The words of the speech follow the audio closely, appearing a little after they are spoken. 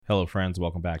Hello, friends.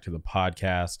 Welcome back to the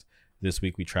podcast. This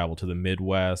week we traveled to the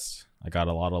Midwest. I got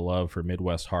a lot of love for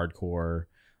Midwest hardcore.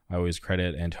 I always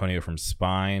credit Antonio from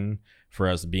Spine for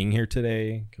us being here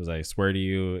today, because I swear to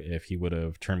you, if he would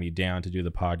have turned me down to do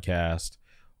the podcast,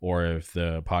 or if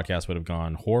the podcast would have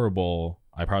gone horrible,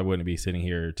 I probably wouldn't be sitting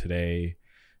here today.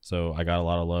 So I got a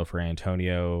lot of love for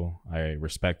Antonio. I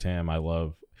respect him. I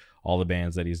love all the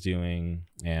bands that he's doing.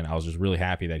 And I was just really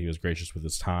happy that he was gracious with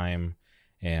his time.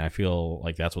 And I feel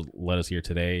like that's what led us here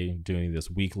today, doing this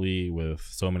weekly with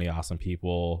so many awesome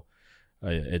people.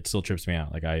 It still trips me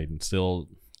out. Like, I still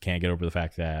can't get over the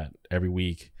fact that every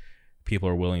week people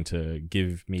are willing to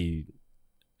give me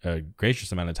a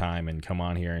gracious amount of time and come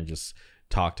on here and just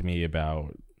talk to me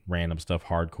about random stuff,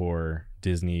 hardcore,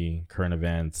 Disney, current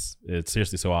events. It's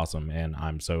seriously so awesome, and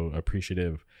I'm so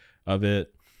appreciative of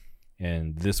it.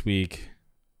 And this week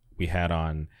we had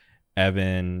on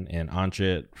Evan and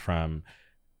Anchit from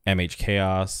MH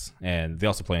Chaos, and they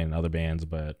also play in other bands,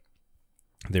 but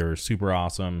they were super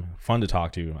awesome, fun to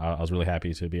talk to. I was really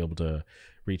happy to be able to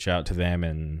reach out to them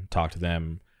and talk to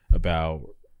them about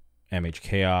MH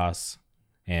Chaos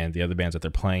and the other bands that they're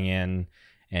playing in.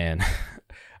 And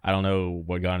I don't know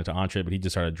what got into Anchit, but he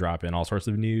just started dropping all sorts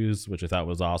of news, which I thought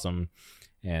was awesome.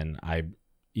 And I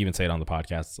even say it on the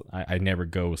podcast, I never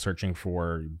go searching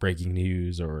for breaking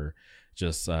news or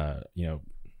just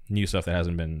new stuff that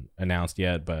hasn't been announced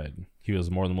yet, but he was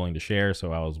more than willing to share,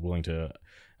 so I was willing to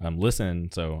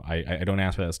listen. So I don't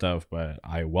ask for that stuff, but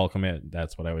I welcome it.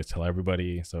 That's what I always tell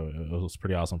everybody. So it was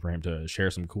pretty awesome for him to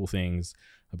share some cool things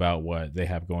about what they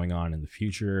have going on in the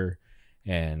future.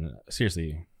 And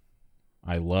seriously,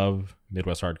 I love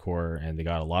Midwest hardcore, and they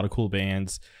got a lot of cool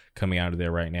bands coming out of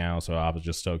there right now. So I was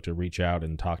just stoked to reach out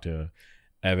and talk to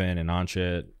Evan and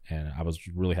Anchit, and I was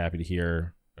really happy to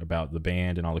hear about the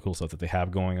band and all the cool stuff that they have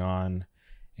going on.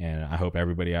 And I hope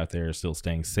everybody out there is still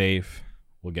staying safe.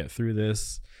 We'll get through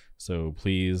this. So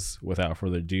please, without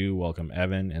further ado, welcome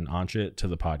Evan and Anchit to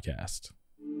the podcast.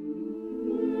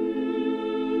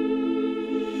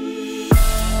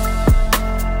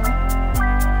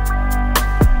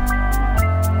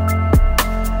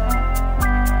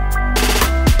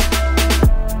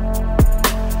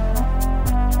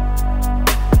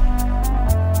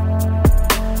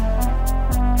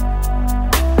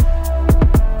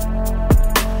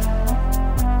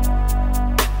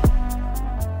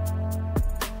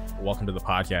 Welcome to the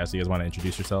podcast. Do you guys want to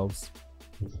introduce yourselves?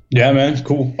 Yeah, man.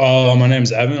 Cool. My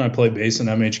name's Evan. I play bass in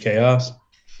MH Chaos.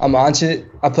 I'm Anchit.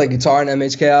 I play guitar in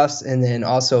MH Chaos. And then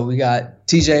also we got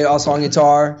TJ also on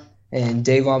guitar, and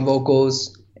Dave on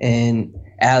vocals, and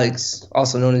Alex,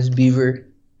 also known as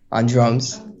Beaver, on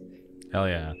drums. Hell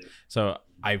yeah. So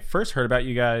I first heard about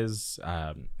you guys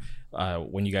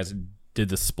when you guys did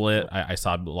the split. I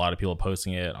saw a lot of people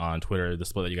posting it on Twitter, the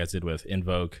split that you guys did with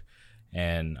Invoke.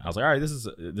 And I was like, all right, this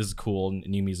is cool,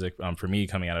 new music for me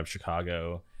coming out of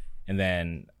Chicago. And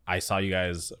then I saw you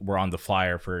guys were on the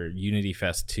flyer for Unity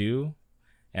Fest 2,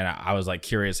 and I was like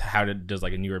curious, how does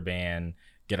like a newer band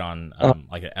get on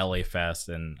like an LA Fest?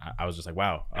 And I was just like,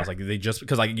 wow. I was like, they just,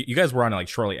 because like you guys were on it like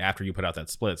shortly after you put out that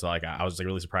split, so like I was like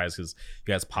really surprised because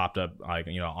you guys popped up like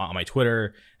on my Twitter,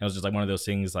 and it was just like one of those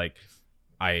things like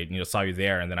I saw you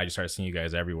there, and then I just started seeing you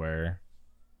guys everywhere.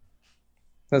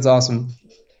 That's awesome.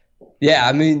 Yeah,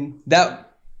 I mean,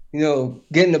 that,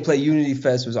 getting to play Unity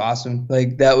Fest was awesome.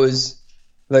 Like, that was,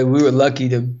 like, we were lucky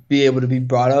to be able to be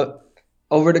brought up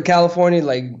over to California,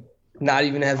 like, not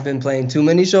even have been playing too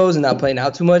many shows and not playing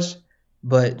out too much.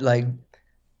 But, like,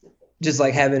 just,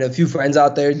 like, having a few friends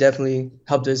out there definitely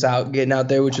helped us out getting out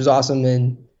there, which was awesome.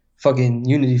 And fucking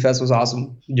Unity Fest was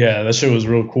awesome. Yeah, that shit was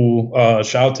real cool.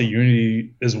 Shout out to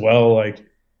Unity as well. Like,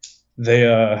 they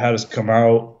had us come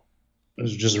out. It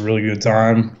was just a really good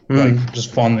time, like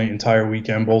just fun the entire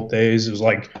weekend, both days. It was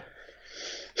like,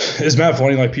 it's mad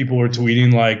funny. Like, people were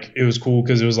tweeting like it was cool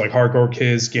because it was like hardcore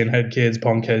kids, skinhead kids,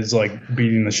 punk kids, like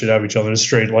beating the shit out of each other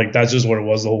straight. Like, that's just what it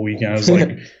was the whole weekend. It was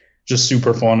like just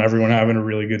super fun. Everyone having a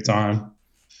really good time.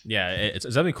 Yeah, it's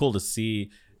definitely cool to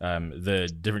see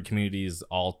the different communities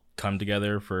all come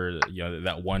together for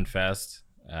that one fest.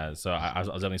 So I was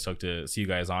definitely stoked to see you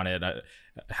guys on it.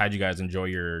 How'd you guys enjoy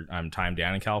your time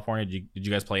down in California? Did you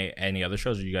guys play any other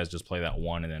shows, or did you guys just play that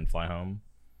one and then fly home?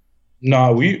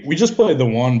 No, we just played the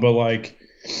one, but like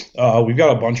we've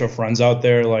got a bunch of friends out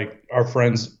there. Like, our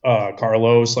friends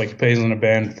Carlos, like, he plays in a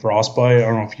band Frostbite. I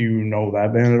don't know if you know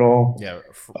that band at all. Yeah,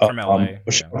 from LA.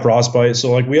 Yeah. Frostbite.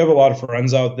 So like, we have a lot of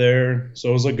friends out there,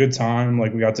 so it was a good time.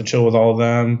 Like, we got to chill with all of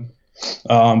them.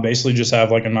 Basically just have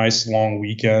like a nice long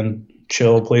weekend,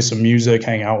 chill, play some music,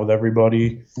 hang out with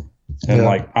everybody. And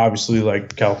like, obviously,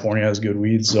 like, California has good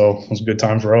weed, so it was a good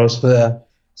time for us. Yeah.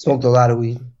 Smoked a lot of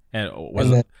weed. And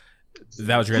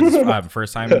that was your guys'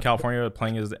 first time in California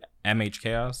playing as MH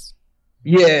Chaos?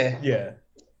 Yeah. Yeah.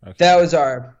 Okay. That was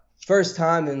our first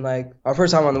time on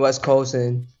the West Coast,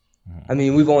 and I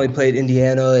mean we've only played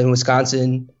Indiana and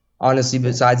Wisconsin, honestly,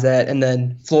 besides that, and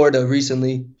then Florida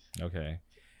recently. Okay.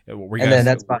 Then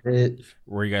that's about it.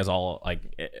 Were you guys all like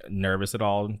nervous at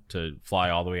all to fly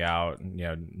all the way out? You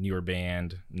know, newer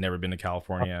band, never been to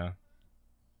California.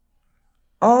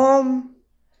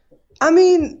 I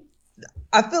mean,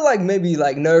 I feel like maybe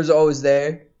like nerves are always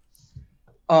there.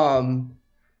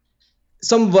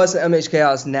 Some of us at MH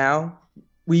Chaos now,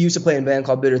 we used to play in a band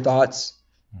called Bitter Thoughts,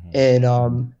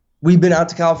 and we've been out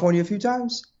to California a few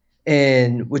times,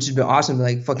 and which has been awesome.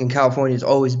 Like fucking California has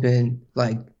always been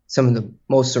like some of the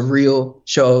most surreal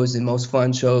shows and most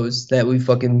fun shows that we've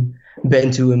fucking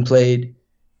been to and played,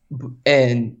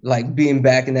 and like being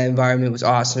back in that environment was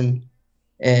awesome.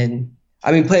 And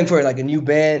I mean, playing for like a new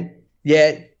band,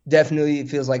 yeah, definitely it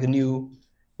feels like a new,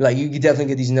 like you definitely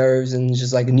get these nerves and it's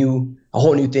just like a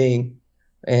whole new thing,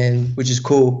 and which is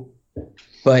cool.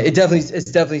 But it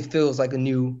definitely feels like a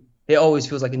new. It always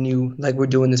feels like a new, like we're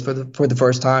doing this for the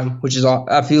first time, which is all.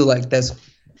 I feel like that's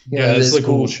it's the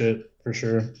cool shit for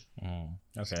sure.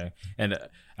 Okay, and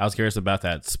I was curious about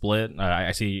that split.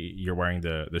 I see you're wearing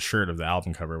the shirt of the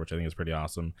album cover, which I think is pretty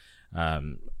awesome.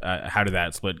 How did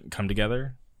that split come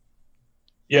together?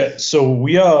 Yeah, so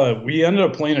we ended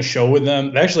up playing a show with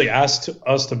them. They actually asked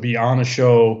us to be on a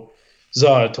show. It's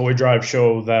a toy drive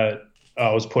show that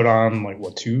was put on like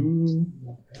 2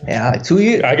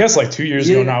 years. I guess like 2 years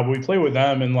ago now. But we played with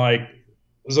them and like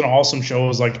it was an awesome show. It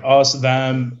was like us,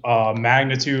 them,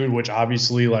 Magnitude, which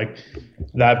obviously like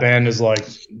that band is like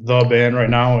the band right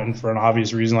now, and for an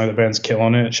obvious reason, like the band's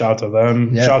killing it. Shout out to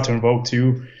them. Shout out to Invoke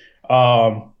too.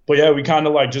 But yeah, we kind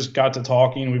of like just got to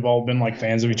talking. We've all been like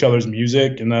fans of each other's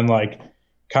music, and then like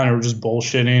kind of just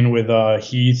bullshitting with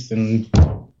Heath and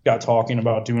got talking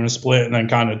about doing a split, and then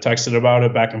kind of texted about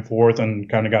it back and forth and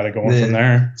kind of got it going from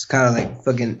there. It's kind of like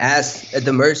fucking asked at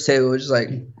the merch table, just like,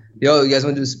 yo, you guys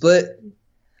want to do a split?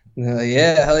 And they're like,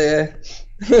 yeah, hell yeah.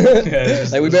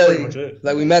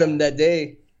 Like we met him that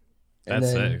day.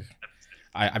 That's sick.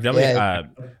 I've definitely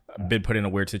been put in a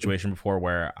weird situation before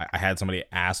where I had somebody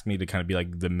ask me to kind of be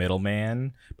like the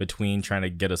middleman between trying to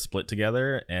get a split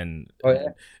together, and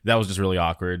that was just really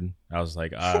awkward. I was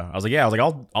like,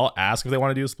 I'll ask if they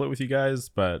want to do a split with you guys,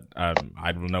 but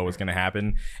I don't know what's gonna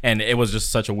happen. And it was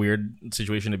just such a weird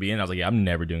situation to be in. I was like, yeah, I'm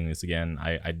never doing this again.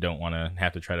 I don't want to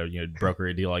have to try to broker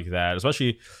a deal like that,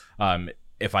 especially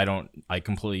if I don't like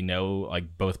completely know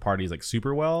like both parties like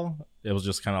super well. It was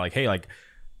just kind of like, hey, like,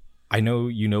 I know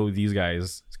you know these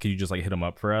guys. Could you just like hit them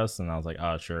up for us? And I was like,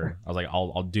 sure. I was like,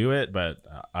 I'll do it, but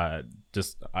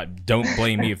don't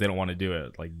blame me if they don't want to do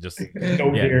it. Like, just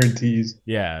no guarantees.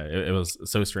 Yeah, it was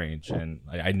so strange, and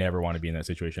I never want to be in that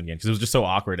situation again because it was just so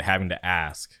awkward having to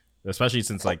ask, especially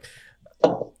since like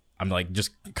I'm like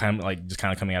just kind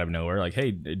of coming out of nowhere. Like,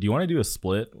 hey, do you want to do a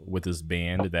split with this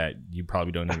band that you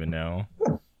probably don't even know?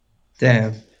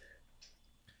 Damn.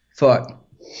 Fuck.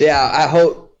 Yeah, I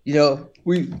hope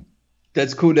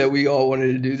that's cool that we all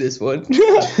wanted to do this one.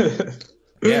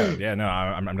 yeah. No,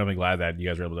 I'm definitely glad that you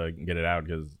guys were able to get it out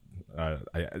because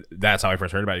that's how I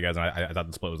first heard about you guys, and I thought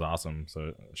the split was awesome.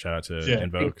 So shout out to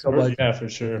Invoke. Yeah, for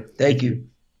sure. Thank you.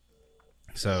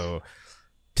 So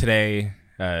today,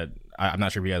 I'm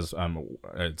not sure if you guys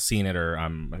seen it or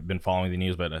been following the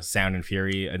news, but Sound and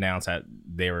Fury announced that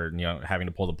they were having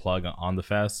to pull the plug on the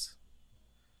fest.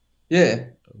 Yeah,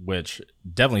 which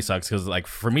definitely sucks because like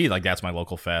for me, like that's my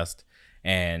local fest,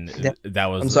 and that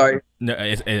was. I'm sorry. No,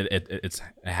 it's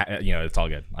all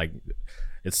good. Like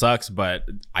it sucks, but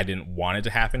I didn't want it to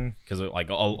happen because like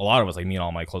a lot of us, like me and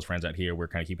all my close friends out here, we're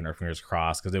kind of keeping our fingers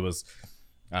crossed because it was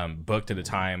booked at a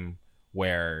time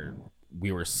where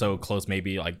we were so close.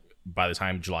 Maybe like by the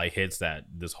time July hits, that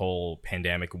this whole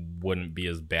pandemic wouldn't be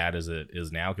as bad as it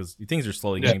is now because things are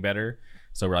slowly getting better.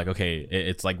 So we're like, okay,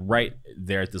 it's like right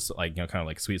there at this like kind of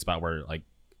like sweet spot where like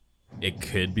it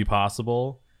could be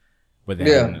possible, but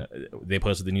then they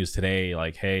posted the news today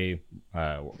like, hey,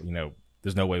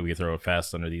 there's no way we could throw a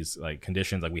fest under these like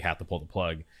conditions. Like we have to pull the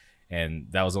plug, and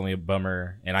that was only a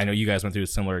bummer. And I know you guys went through a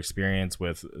similar experience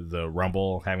with the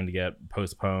Rumble having to get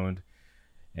postponed,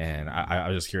 and I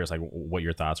was just curious like what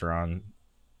your thoughts are on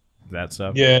that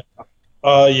stuff. Yeah.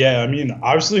 I mean,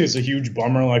 obviously it's a huge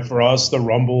bummer. Like for us, the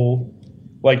Rumble,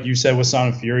 like you said with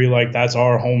Sound and Fury, like that's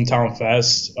our hometown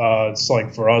fest. It's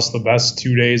like for us the best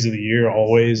 2 days of the year.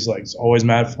 Always like it's always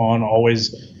mad fun.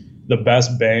 Always the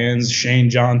best bands.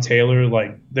 Shane, John, Taylor,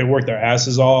 like they work their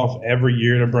asses off every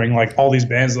year to bring like all these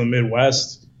bands to the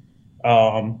Midwest.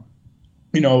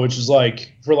 which is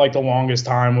like for like the longest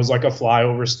time was like a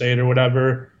flyover state or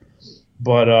whatever.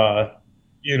 But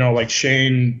like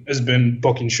Shane has been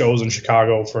booking shows in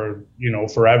Chicago for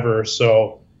forever.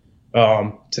 So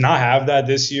to not have that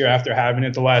this year after having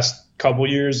it the last couple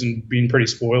years and being pretty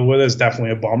spoiled with it is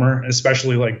definitely a bummer,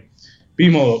 especially like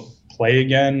being able to play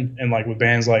again and like with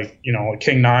bands like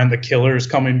King Nine, The Killers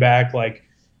coming back, like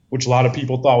which a lot of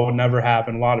people thought would never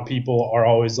happen. A lot of people are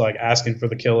always like asking for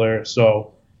The Killer,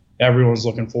 so everyone's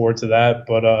looking forward to that.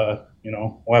 But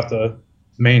we'll have to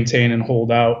maintain and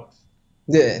hold out.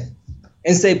 Yeah,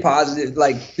 and stay positive.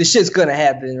 Like this shit's gonna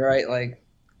happen, right? Like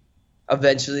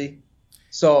eventually.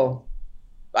 So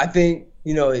I think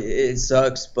it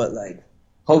sucks, but like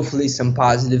hopefully some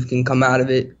positive can come out of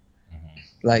it,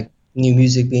 like new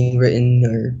music being written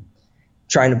or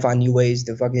trying to find new ways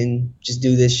to fucking just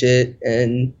do this shit.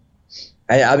 And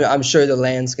I'm sure the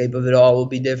landscape of it all will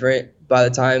be different by the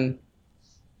time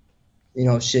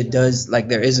shit does, like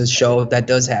there is a show that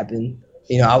does happen.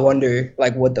 I wonder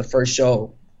like what the first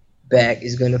show back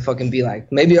is gonna fucking be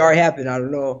like. Maybe it already happened, I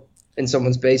don't know, in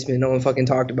someone's basement. No one fucking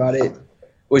talked about it,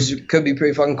 which could be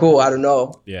pretty fucking cool. I don't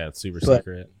know. Yeah, it's super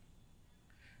secret.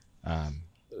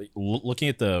 Looking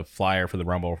at the flyer for the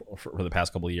Rumble for the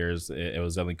past couple of years, it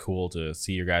was definitely cool to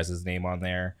see your guys' name on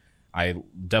there. I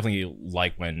definitely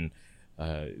like when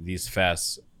these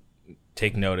fests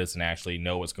take notice and actually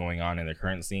know what's going on in the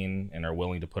current scene and are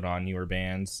willing to put on newer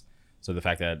bands. So the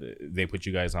fact that they put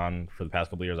you guys on for the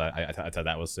past couple of years, I thought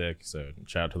that was sick. So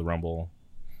shout out to the Rumble.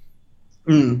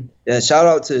 Yeah, shout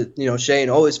out to Shane,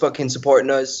 always fucking supporting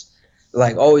us,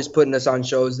 like always putting us on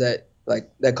shows that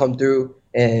come through.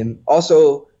 And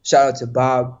also shout out to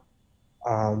Bob,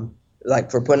 like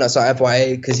for putting us on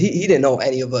FYA, because he didn't know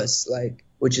any of us, like,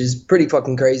 which is pretty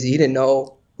fucking crazy. He didn't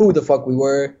know who the fuck we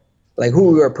were, like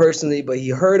who we were personally, but he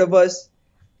heard of us,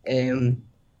 and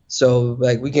so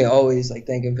like we can always like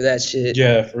thank him for that shit.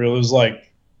 Yeah, for real. It was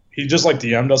like he just like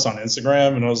DM'd us on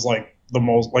Instagram, and it was like the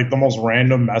most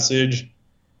random message,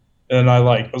 and I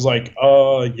was like,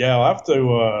 yeah,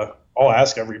 I'll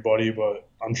ask everybody, but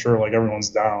I'm sure like everyone's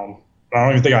down. I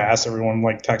don't even think I asked everyone.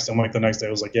 Like text them like the next day.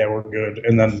 I was like, yeah, we're good,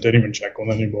 and then didn't even check with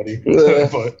anybody.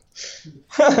 But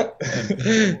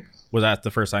was that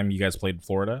the first time you guys played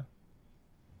Florida?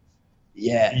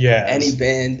 Yeah. Yes. Any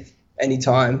band,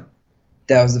 anytime.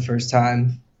 That was the first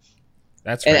time.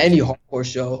 That's and crazy. any hardcore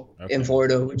show in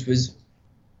Florida, which was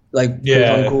like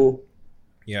pretty cool.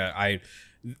 Yeah,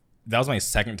 that was my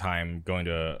second time going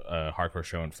to a hardcore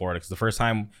show in Florida, because the first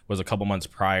time was a couple months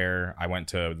prior. I went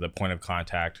to the Point of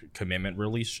Contact Commitment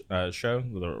release show,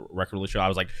 the record release show. I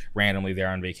was like randomly there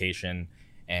on vacation,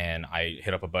 and I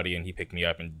hit up a buddy, and he picked me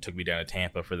up and took me down to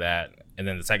Tampa for that. And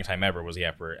then the second time ever was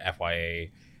for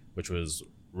FYA, which was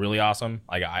really awesome.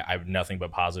 Like I have nothing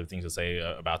but positive things to say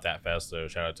about that fest. So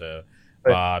shout out to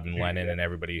Bob and Lennon and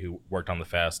everybody who worked on the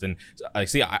fest. And I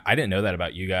didn't know that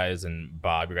about you guys and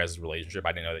Bob, your guys' relationship.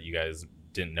 I didn't know that you guys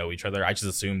didn't know each other. I just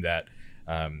assumed that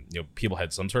people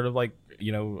had some sort of like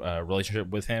relationship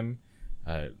with him.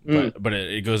 But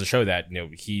it goes to show that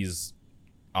he's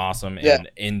awesome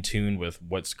and in tune with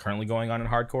what's currently going on in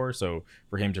hardcore. So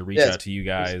for him to reach out to you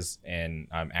guys and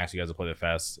ask you guys to play the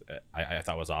fest, I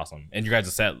thought was awesome. And your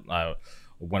guys' set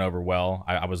went over well.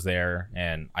 I was there,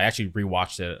 and I actually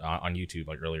rewatched it on YouTube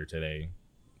like earlier today.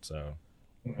 So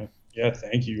yeah,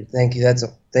 thank you. Thank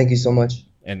you so much.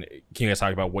 And can you guys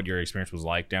talk about what your experience was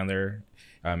like down there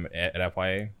at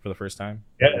FYA for the first time?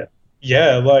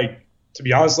 Yeah, like to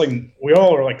be honest, like we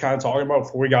all were like kind of talking about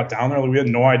before we got down there, like we had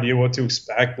no idea what to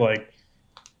expect. Like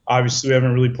obviously we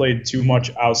haven't really played too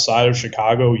much outside of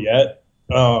Chicago yet,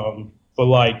 but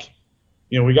like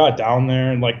we got down there,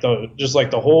 and like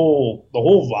the whole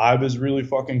vibe is really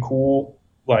fucking cool.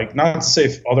 Like not to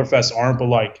say other fests aren't, but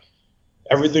like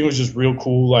everything was just real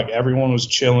cool. Like everyone was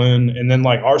chilling, and then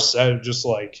like our set just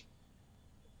like,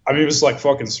 I mean, it was like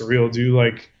fucking surreal, dude.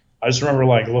 Like I just remember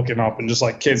like looking up and just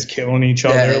like kids killing each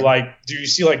other. Like, do you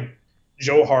see like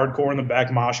Joe Hardcore in the back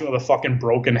moshing with a fucking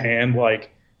broken hand?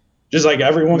 Like, just like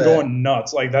everyone going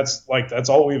nuts. Like that's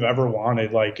all we've ever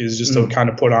wanted. Like, is just to kind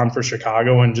of put on for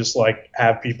Chicago and just like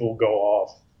have people go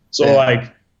off. So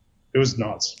like, it was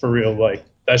nuts for real. Like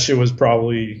that shit was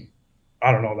probably,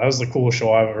 I don't know, that was the coolest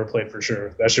show I've ever played for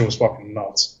sure. That shit was fucking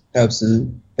nuts.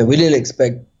 Absolutely. And we didn't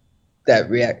expect that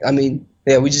react. I mean,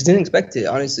 yeah, we just didn't expect it,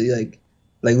 honestly. Like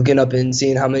looking up and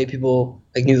seeing how many people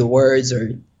like knew the words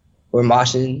or were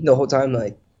moshing the whole time,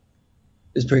 like it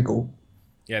was pretty cool.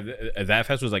 Yeah, that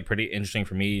fest was like pretty interesting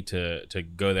for me to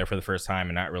go there for the first time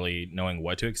and not really knowing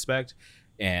what to expect.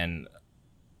 And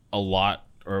a lot,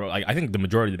 or like I think the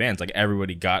majority of the bands, like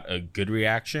everybody got a good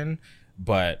reaction,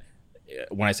 but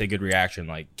when I say good reaction,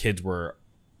 like kids were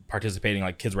participating,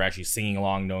 like kids were actually singing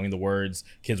along, knowing the words,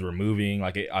 kids were moving,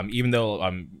 like even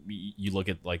though you look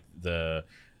at like the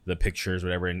pictures,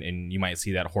 whatever, and you might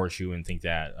see that horseshoe and think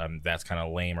that that's kind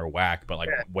of lame or whack, but like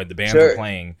when the bands were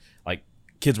playing, like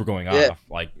kids were going off,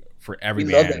 like for every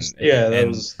band. That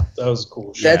was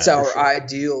cool. That's our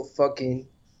ideal fucking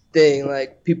thing,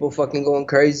 like people fucking going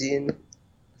crazy, and I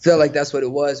feel like that's what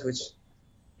it was, which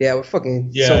we're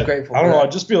fucking so grateful. I don't know, I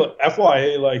just feel like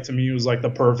FYA, like to me, was like the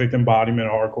perfect embodiment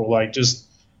of hardcore, like just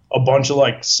a bunch of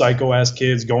like psycho ass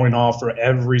kids going off for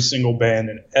every single band,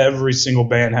 and every single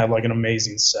band had like an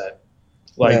amazing set.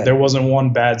 Like there wasn't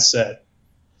one bad set.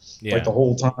 Like the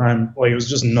whole time, like it was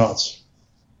just nuts.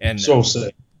 And so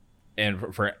sick.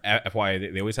 And for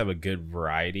FYI, they always have a good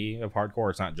variety of hardcore.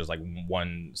 It's not just like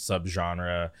one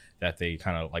subgenre that they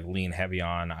kind of like lean heavy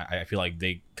on. I feel like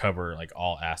they cover like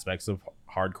all aspects of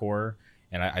hardcore,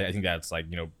 and I think that's like,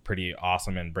 you know, pretty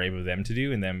awesome and brave of them to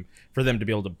do, and then for them to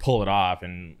be able to pull it off,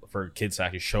 and for kids to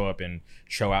actually show up and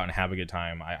show out and have a good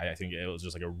time. I think it was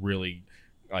just like a really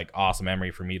like awesome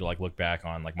memory for me to like look back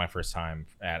on, like my first time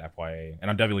at FYA, and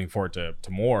I'm definitely looking forward to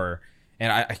more.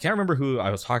 And I can't remember who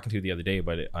I was talking to the other day,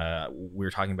 but we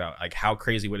were talking about like how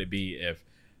crazy would it be if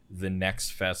the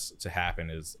next fest to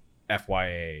happen is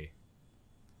FYA,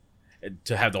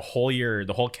 to have the whole year,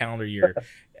 the whole calendar year,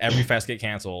 every fest get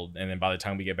canceled, and then by the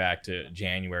time we get back to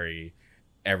January,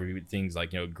 everything's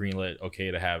like, you know, greenlit, okay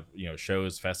to have, you know,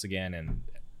 shows, fests again, and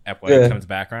FYA comes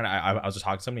back around. I was just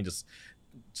talking to somebody, just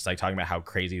like talking about how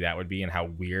crazy that would be and how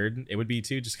weird it would be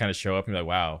too, just kind of show up and be like,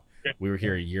 wow, we were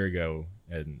here a year ago,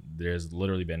 and there's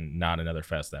literally been not another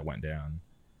fest that went down.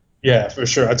 Yeah, for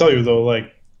sure. I tell you though,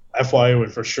 like FYA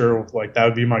would for sure, like that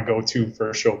would be my go-to for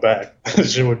a show back. That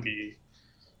shit would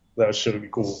be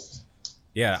cool.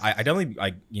 Yeah, I definitely,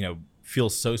 like, you know, feel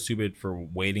so stupid for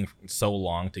waiting so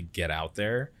long to get out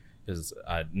there, because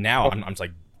now I'm just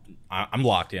like, I'm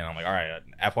locked in. I'm like, all right,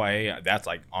 FYA, that's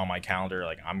like on my calendar.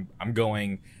 Like I'm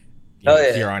going, you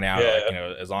know, here on out. Like, you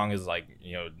know, as long as like,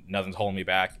 you know, nothing's holding me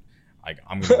back, like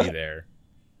I'm gonna be there.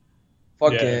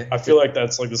 I feel like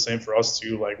that's like the same for us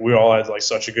too. Like we all had like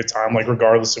such a good time, like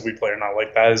regardless if we play or not.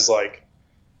 Like that is like,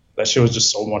 that shit was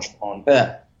just so much fun.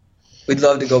 Yeah, we'd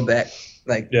love to go back.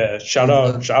 Like shout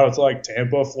out to like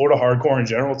Tampa, Florida hardcore in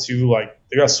general too. Like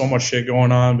they got so much shit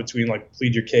going on between like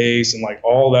Plead Your Case and like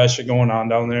all that shit going on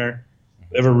down there.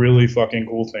 They have a really fucking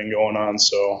cool thing going on.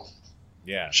 So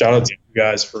shout out to you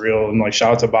guys for real, and like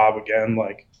shout out to Bob again.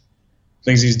 Like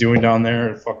things he's doing down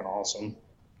there are fucking awesome.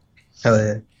 Hell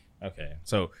yeah. Okay,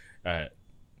 so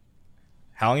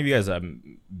how long have you guys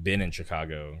been in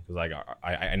Chicago? Because like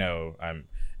I know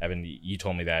Evan, you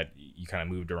told me that you kind of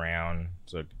moved around.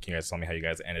 So can you guys tell me how you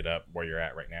guys ended up where you're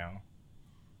at right now?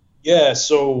 Yeah,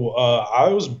 so I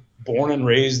was born and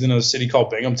raised in a city called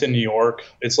Binghamton, New York.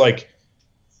 It's like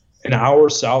an hour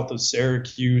south of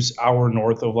Syracuse, hour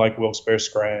north of like Wilkes-Barre,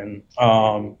 Scranton.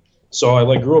 So I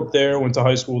like grew up there, went to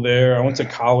high school there. I went to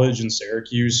college in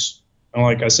Syracuse. And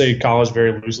like I say college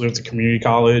very loosely, it's a community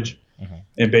college.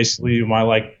 And basically my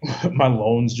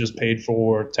loans just paid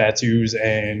for tattoos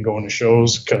and going to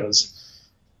shows because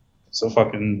it's a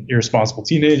fucking irresponsible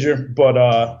teenager.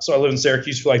 But so I lived in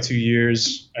Syracuse for like 2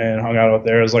 years and hung out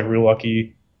there. I was like real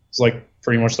lucky. It's like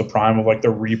pretty much the prime of like the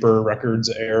Reaper Records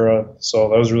era. So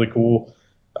that was really cool.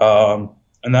 And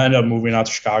then I ended up moving out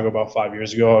to Chicago about 5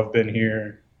 years ago. I've been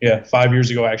here, 5 years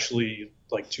ago actually,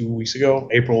 like 2 weeks ago,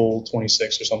 April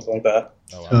 26th or something like that.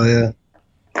 Oh, wow. Oh yeah.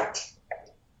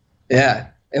 Yeah,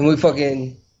 and we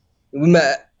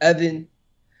met Evan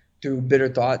through Bitter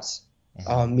Thoughts.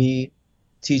 Me,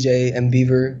 TJ, and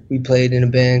Beaver, we played in a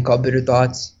band called Bitter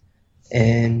Thoughts,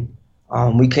 and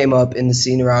we came up in the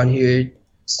scene around here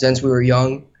since we were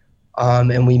young,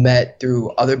 and we met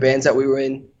through other bands that we were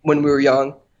in when we were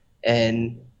young,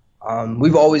 and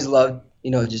we've always loved,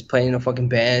 you know, just playing in a fucking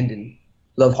band, and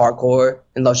love hardcore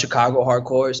and love Chicago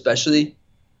hardcore especially,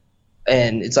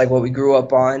 and it's like what we grew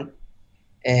up on.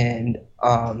 And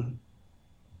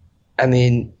I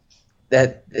mean,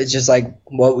 that it's just like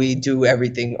what we do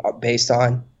everything based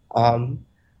on.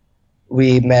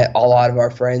 We met a lot of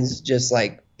our friends, just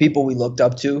like people we looked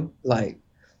up to, like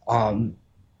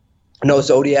No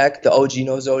Zodiac, the OG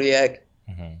No Zodiac.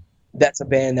 That's a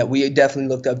band that we definitely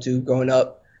looked up to growing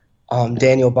up.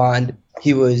 Daniel Bond,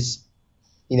 he was,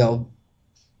 you know,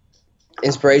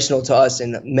 inspirational to us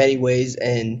in many ways,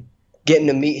 and getting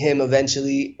to meet him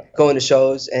eventually, going to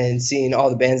shows and seeing all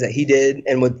the bands that he did,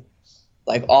 and with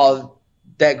like all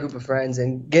that group of friends,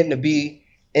 and getting to be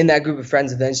in that group of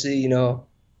friends eventually, you know,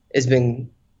 it's been,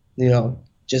 you know,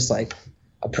 just like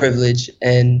a privilege.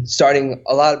 And starting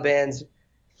a lot of bands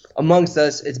amongst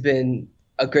us, it's been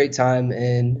a great time,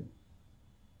 and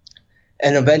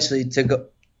eventually to go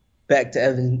back to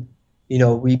Evan, you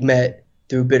know, we met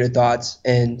through Bitter Thoughts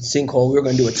and Sinkhole. We were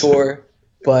going to do a tour,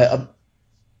 but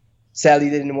sadly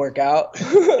it didn't work out.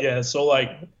 Yeah, so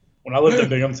like when I lived in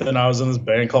Binghamton, I was in this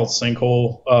band called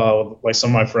Sinkhole, like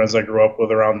some of my friends I grew up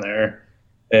with around there,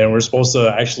 and we're supposed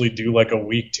to actually do like a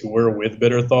week tour with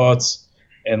Bitter Thoughts,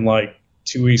 and like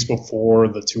 2 weeks before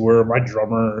the tour, my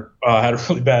drummer had a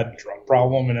really bad drum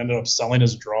problem and ended up selling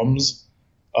his drums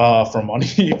for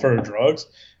money for drugs.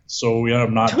 So we ended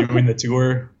up not doing the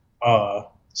tour.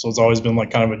 So it's always been like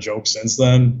kind of a joke since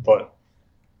then, but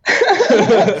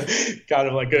kind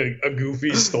of like a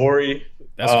goofy story.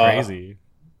 That's crazy.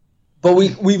 But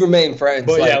we remain friends.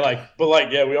 But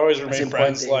yeah, we always remain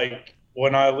friends. Like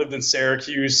when I lived in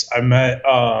Syracuse, I met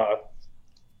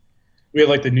we had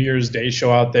like the New Year's Day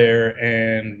show out there,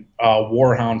 and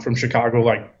Warhound from Chicago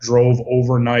like drove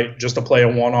overnight just to play a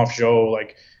one-off show,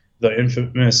 like the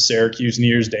infamous Syracuse New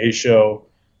Year's Day show.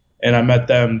 And I met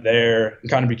them there and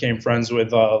kind of became friends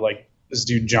with like this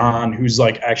dude John, who's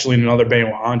like actually in another band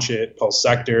with Anchit called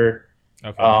Sector.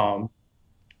 Okay.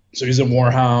 So he's in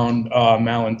Warhound,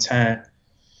 Malintent,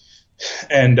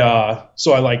 and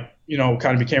so I like, you know,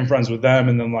 kind of became friends with them,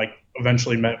 and then like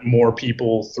eventually met more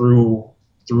people through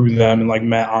them, and like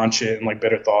met Anchit and like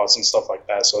Bitter Thoughts and stuff like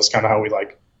that. So that's kind of how we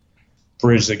like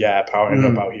bridge the gap, how I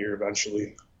ended up out here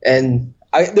eventually. And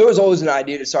there was always an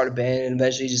idea to start a band, and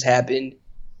eventually it just happened.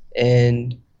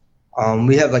 And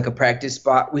we have like a practice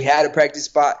spot. We had a practice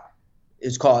spot.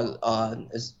 It's called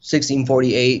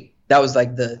 1648. That was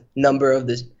like the number of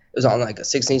this. It was on like a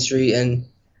 16th Street, and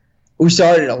we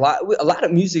started a lot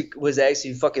of music was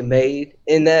actually fucking made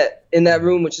in that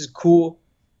room, which is cool.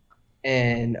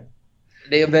 And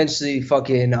they eventually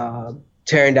fucking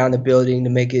tearing down the building to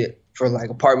make it for like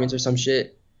apartments or some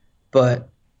shit. But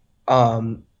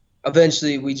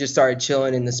eventually we just started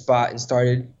chilling in the spot and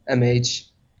started MH,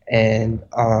 and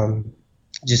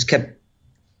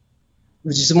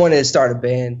we just wanted to start a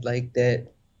band like that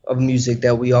of music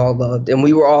that we all loved, and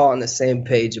we were all on the same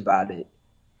page about it,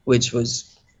 which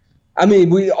was, I mean,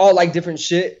 we all like different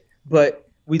shit, but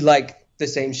we like the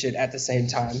same shit at the same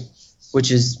time, which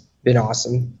has been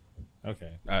awesome.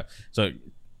 Okay. So a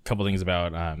couple things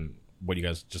about what you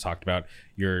guys just talked about.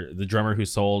 You're the drummer who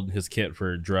sold his kit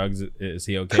for drugs. Is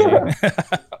he okay?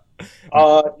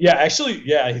 Yeah, actually,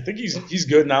 yeah, I think he's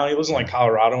good now. He lives in like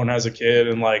Colorado and has a kid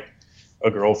and like a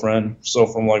girlfriend. So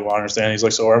from like what I understand, he's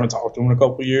like, so I haven't talked to him in a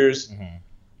couple years,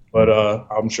 but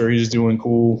I'm sure he's doing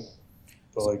cool.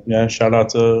 But like, yeah, shout out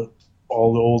to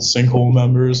all the old Sinkhole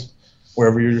members,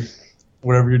 whatever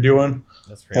you're doing.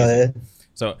 That's crazy.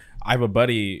 So I have a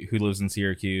buddy who lives in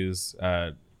Syracuse,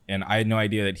 and I had no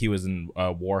idea that he was in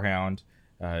Warhound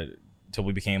till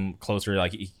we became closer.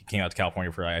 Like he came out to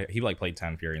California he like played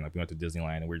Town Fury, and like we went to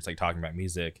Disneyland, and we were just like talking about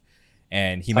music,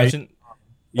 and he mentioned.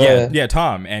 Yeah,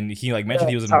 Tom, and he like mentioned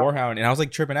he was in Warhound, and I was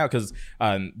like tripping out because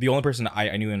the only person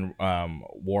I knew in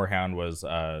Warhound was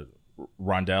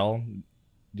Rondell.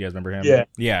 Do you guys remember him?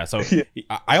 Yeah. So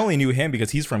I only knew him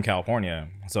because he's from California.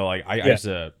 So like I used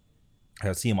to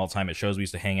see him all the time at shows. We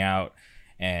used to hang out,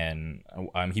 and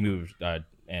he moved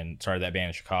and started that band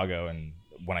in Chicago. And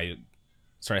when I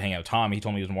started hanging out with Tom, he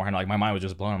told me he was in Warhound. Like my mind was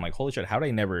just blown. I'm like, holy shit, how did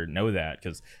I never know that?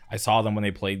 Because I saw them when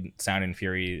they played Sound and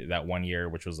Fury that one year,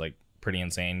 which was like pretty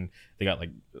insane. They got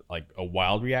like a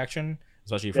wild reaction,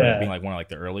 especially for being like one of like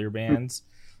the earlier bands.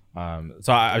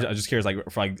 So I was just curious, like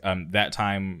for like that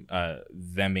time,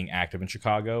 them being active in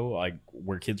Chicago, like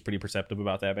were kids pretty perceptive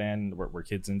about that band? Were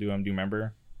kids into them? Do you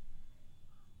remember?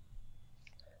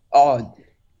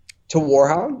 To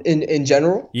Warhound in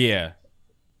general? Yeah.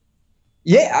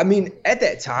 I mean, at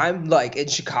that time, like in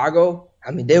Chicago,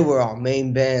 I mean, they were our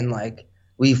main band. Like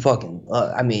we fucking,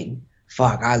 I mean,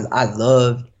 fuck, I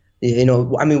loved. You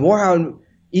know, I mean, Warhound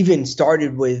even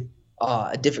started with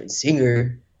a different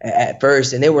singer at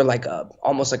first, and they were like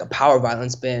almost like a power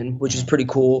violence band, which is pretty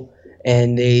cool.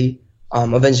 And they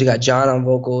eventually got John on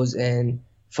vocals, and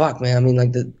fuck, man, I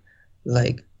mean,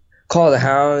 like Call of the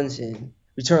Hounds and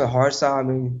Return of the Hardstyle. I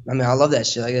mean, I love that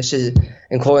shit. Like that shit,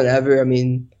 and Colder Than Ever. I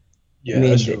mean,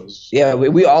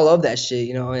 we all love that shit.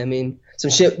 You know, I mean, some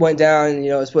shit went down.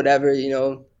 You know, it's whatever. You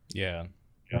know. Yeah.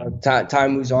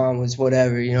 Time moves on, was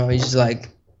whatever, you know, you just like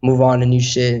move on to new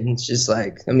shit, and it's just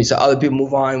like, I mean, so other people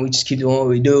move on, we just keep doing what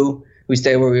we do, we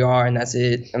stay where we are, and that's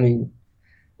it. I mean,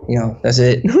 you know, that's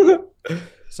it.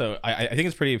 So I think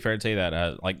it's pretty fair to say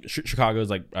that like Chicago is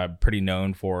like pretty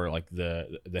known for like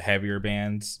the heavier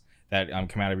bands that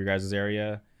come out of your guys'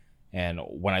 area, And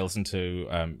when I listen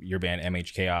to your band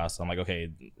MH Chaos, I'm like, okay,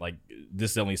 like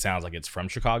this only sounds like it's from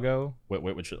Chicago,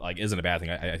 which like isn't a bad thing.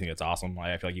 I think it's awesome.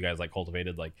 I feel like you guys like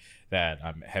cultivated like that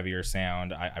heavier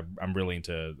sound. I'm really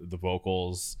into the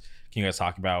vocals. Can you guys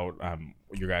talk about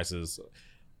your guys'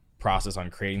 process on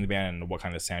creating the band and what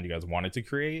kind of sound you guys wanted to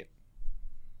create?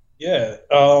 Yeah.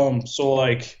 So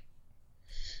like,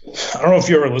 I don't know if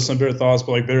you ever listen to Bitter Thoughts,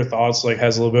 but like Bitter Thoughts like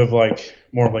has a little bit of like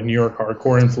more of like New York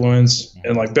hardcore influence,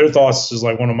 and like Bitter Thoughts is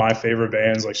like one of my favorite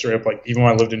bands. Like straight up, like even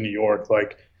when I lived in New York,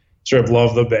 like straight up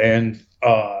love the band.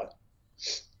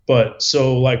 But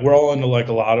so like we're all into like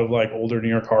a lot of like older New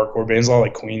York hardcore bands, a lot of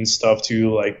like Queen stuff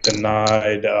too, like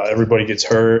Denied, Everybody Gets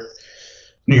Hurt,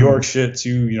 New York shit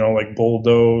too, you know, like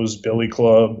Bulldoze, Billy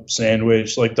Club,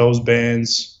 Sandwich, like those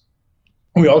bands.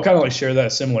 We all kind of like share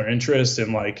that similar interest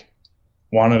and like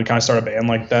wanted to kind of start a band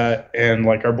like that. And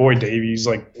like our boy Davey's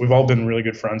like, we've all been really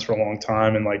good friends for a long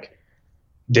time. And like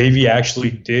Davey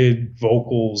actually did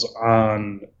vocals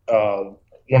on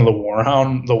one of the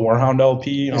Warhound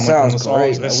LP. It sounds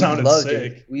great. It sounded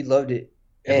sick. We loved it.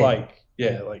 And like,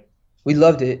 yeah, like we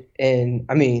loved it. And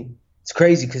I mean, it's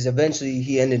crazy because eventually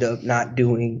he ended up not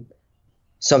doing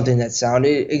something that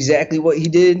sounded exactly what he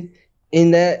did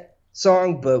in that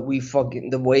song, but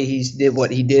the way he did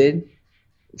what he did,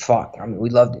 fuck, I mean, we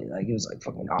loved it. Like, it was like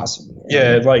fucking awesome. Man.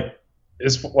 Yeah, like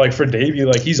it's like for Davey,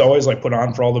 like he's always like put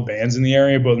on for all the bands in the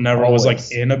area, but never was like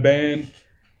in a band.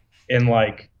 And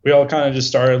like we all kind of just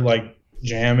started like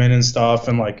jamming and stuff,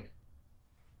 and like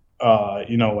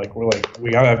you know, like we're like,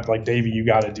 we gotta have like, Davey, you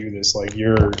gotta do this, like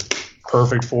you're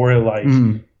perfect for it. Like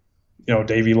you know,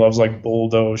 Davey loves like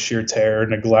Bulldoze, Sheer Terror,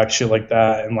 Neglect, shit like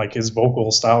that, and like his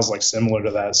vocal style is like similar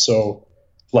to that. So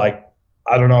like,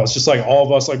 I don't know, it's just like all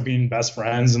of us like being best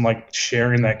friends and like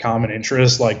sharing that common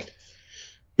interest, like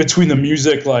between the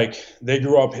music, like they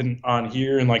grew up on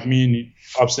here, and like me in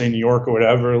upstate New York or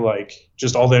whatever, like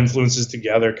just all the influences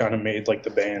together kind of made like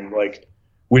the band. Like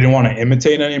we didn't want to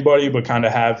imitate anybody, but kind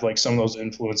of have like some of those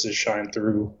influences shine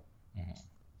through.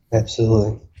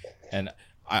 Absolutely. And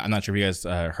I'm not sure if you guys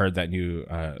heard that new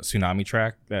Tsunami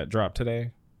track that dropped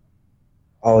today.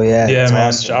 Oh yeah, yeah, man!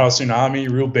 Awesome. Shout out Tsunami,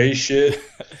 real bass shit.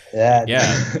 yeah.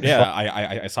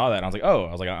 I saw that. And I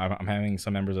was like, I'm having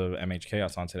some members of MH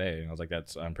Chaos on today, and I was like,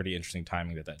 that's pretty interesting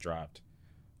timing that dropped.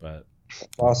 But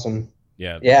awesome.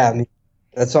 Yeah. I mean,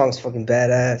 that song's fucking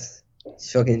badass.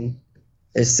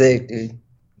 It's sick, dude.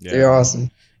 Yeah. They're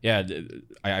awesome. Yeah,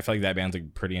 I feel like that band's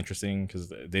like pretty interesting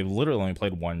because they've literally only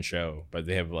played one show, but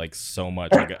they have like so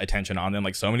much like attention on them.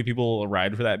 Like so many people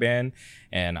ride for that band,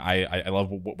 and I love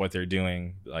what they're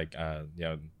doing. Like you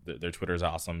know, their Twitter's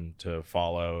awesome to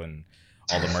follow, and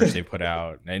all the merch they put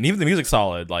out, and even the music's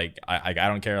solid. Like I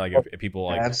don't care like if people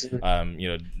like you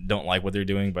know, don't like what they're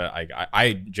doing, but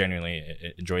I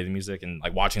genuinely enjoy the music, and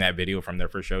like watching that video from their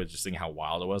first show, just seeing how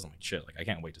wild it was. I'm like, shit, like I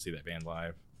can't wait to see that band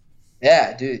live.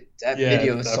 Yeah, dude, that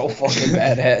video is so fucking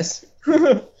badass.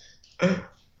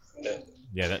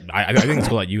 Yeah, I think it's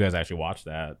cool that you guys actually watched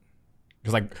that.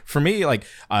 Because like for me, like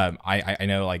I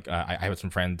know like I have some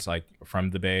friends like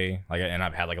from the Bay, like, and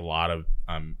I've had like a lot of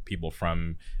people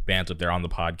from bands up there on the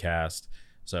podcast.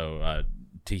 So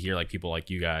to hear like people like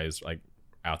you guys like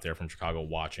out there from Chicago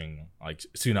watching like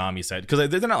Tsunami set, because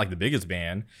they're not like the biggest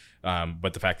band,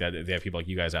 but the fact that they have people like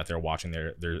you guys out there watching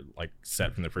their like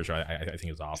set from the first show, I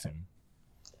think is awesome.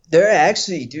 They're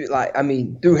actually, dude, like, I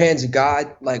mean, through Hands of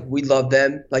God, like, we love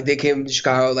them. Like, they came to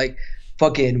Chicago, like,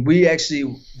 fucking, we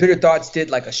actually, Bitter Thoughts did,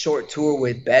 like, a short tour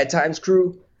with Bad Times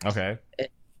Crew. Okay.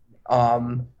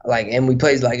 Like, and we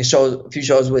played, like, a few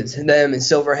shows with them and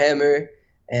Silver Hammer.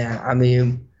 And, I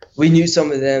mean, we knew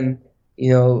some of them,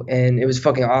 you know, and it was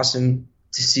fucking awesome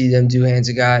to see them do Hands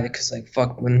of God, because, like,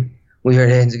 fuck, when we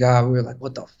heard Hands of God, we were like,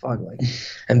 what the fuck? Like,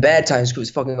 and Bad Times Crew was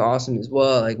fucking awesome as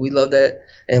well. Like, we love that,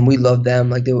 and we love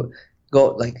them. Like, they would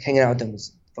go, like, hanging out with them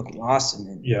was fucking awesome.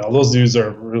 And yeah, all those dudes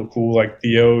are real cool. Like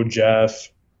Theo, Jeff,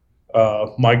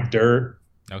 Mike Dirt.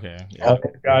 Okay. Yeah. All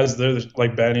the guys, they're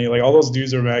like Benny. Like, all those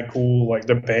dudes are mad cool. Like,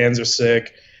 the bands are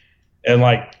sick. And,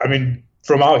 like, I mean,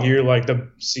 from out here, like, the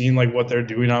seeing, like, what they're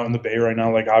doing out in the Bay right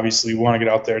now, like, obviously, we want to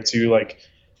get out there, too. Like,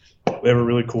 we have a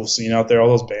really cool scene out there. All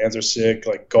those bands are sick,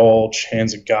 like Gulch,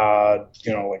 Hands of God,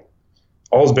 you know, like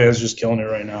all those bands are just killing it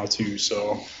right now too.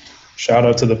 So shout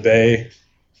out to the Bay.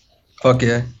 Fuck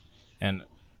yeah. And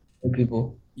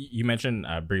people, you mentioned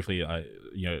briefly,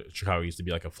 you know, Chicago used to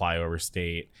be like a flyover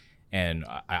state, and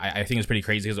I think it's pretty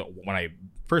crazy because when I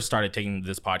first started taking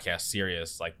this podcast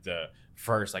serious, like the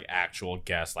first like actual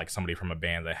guest, like somebody from a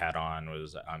band that I had on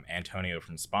was Antonio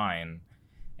from Spine.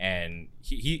 And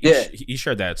he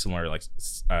shared that similar like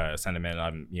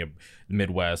sentiment. You know, the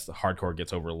Midwest, the hardcore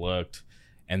gets overlooked,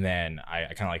 And then I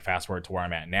kind of like fast forward to where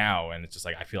I'm at now, and it's just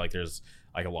like I feel like there's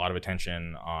like a lot of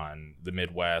attention on the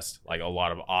Midwest. Like a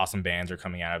lot of awesome bands are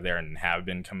coming out of there and have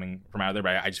been coming from out of there,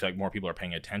 but I just feel like more people are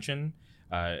paying attention.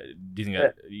 Do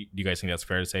you guys think that's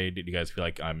fair to say? Do you guys feel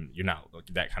like you're not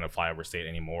that kind of flyover state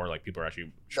anymore? Like people are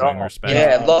actually showing respect?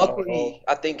 Yeah, luckily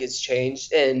I think it's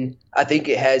changed, and I think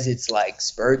it has its like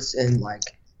spurts, and like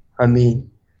I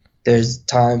mean, there's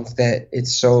times that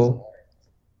it's so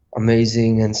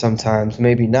amazing, and sometimes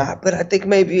maybe not. But I think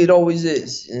maybe it always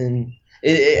is, and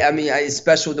it's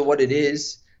special to what it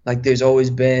is. Like I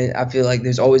feel like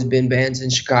there's always been bands in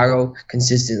Chicago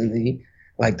consistently.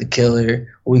 Like The Killer,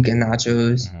 Weekend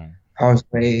Nachos, Harm's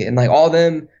Way, and like all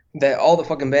the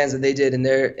fucking bands that they did in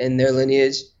their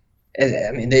lineage. And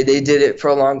I mean, they did it for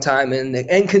a long time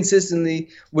and consistently,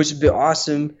 which has been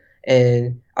awesome.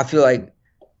 And I feel like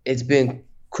it's been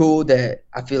cool that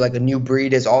I feel like a new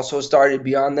breed has also started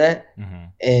beyond that.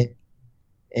 And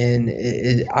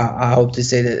I hope to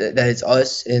say that it's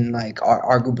us and like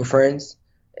our group of friends,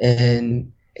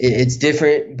 and it's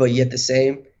different but yet the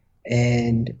same.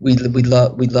 And we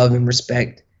love and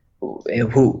respect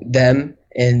them,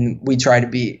 and we try to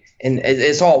be, and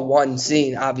it's all one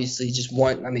scene, obviously, just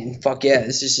one. I mean, fuck yeah,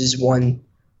 this is just one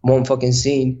fucking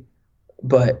scene.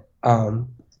 But I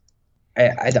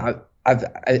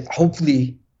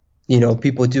hopefully, you know,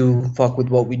 people do fuck with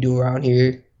what we do around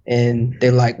here, and they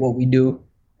like what we do,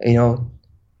 you know.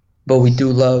 But we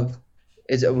love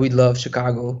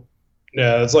Chicago.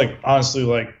 Yeah, it's like honestly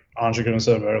like. Anja couldn't have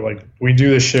said it better. Like we do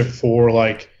this shit for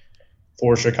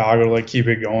Chicago to like keep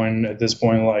it going at this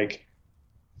point. Like,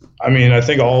 I mean, I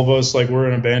think all of us like we're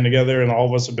in a band together, and all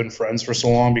of us have been friends for so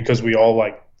long because we all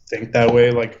like think that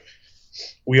way. Like,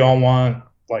 we all want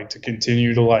like to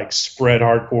continue to like spread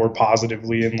hardcore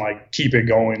positively and like keep it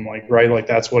going. Like, right, like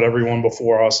that's what everyone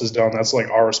before us has done. That's like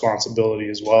our responsibility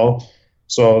as well.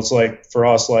 So it's like for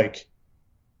us, like.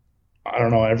 I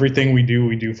don't know, everything we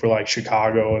do for like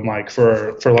Chicago, and like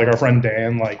for like our friend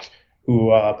Dan, like who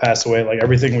passed away, like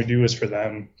everything we do is for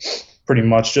them pretty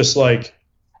much, just like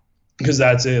because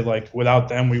that's it. Like without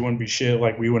them we wouldn't be shit,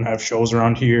 like we wouldn't have shows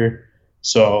around here.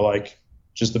 So like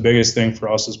just the biggest thing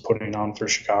for us is putting on for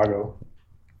Chicago.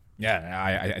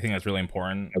 Yeah, I think that's really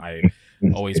important. I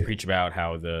always preach about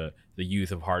how the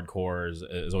youth of hardcore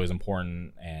is always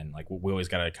important, and like we always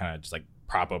got to kind of just like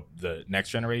prop up the next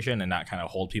generation and not kind of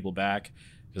hold people back,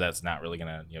 because that's not really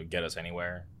gonna get us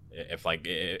anywhere. If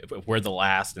we're the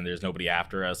last and there's nobody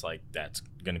after us, like that's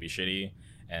gonna be shitty.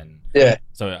 And yeah,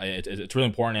 so it's really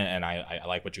important, and I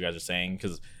like what you guys are saying,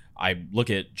 because I look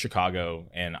at Chicago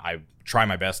and I try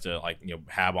my best to like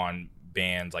have on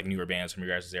bands, like newer bands from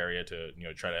your guys' area, to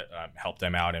try to help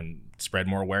them out and spread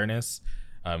more awareness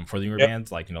for the newer bands.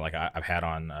 Like like I've had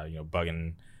on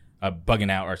Bugging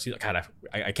Out, or God,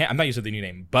 I can't. I'm not used to the new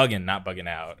name, Bugging, not Bugging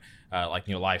Out. Like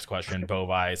Life's Question,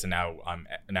 Bovice, and now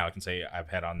I can say I've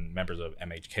had on members of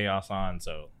MH Chaos on.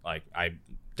 So like I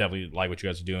definitely like what you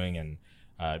guys are doing, and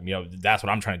that's what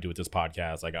I'm trying to do with this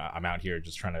podcast. Like I'm out here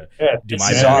just trying to do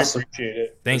my best. Awesome. Appreciate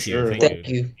it. Thank you. Thank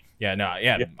you. Yeah, no,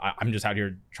 yeah. I'm just out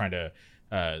here trying to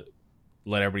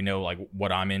let everybody know like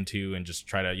what I'm into, and just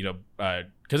try to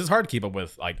because it's hard to keep up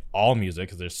with like all music,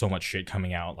 because there's so much shit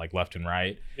coming out like left and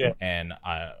right. Yeah. And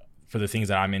for the things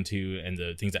that I'm into and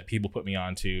the things that people put me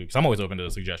on to, because I'm always open to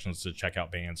suggestions to check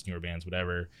out bands, newer bands,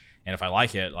 whatever. And if I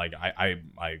like it, like I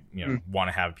want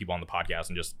to have people on the podcast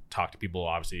and just talk to people.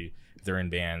 Obviously, if they're in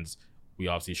bands, we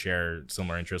obviously share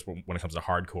similar interests when it comes to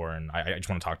hardcore, and I just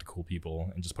want to talk to cool people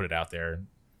and just put it out there.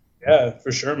 Yeah,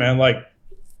 for sure, man. Like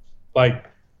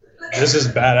this is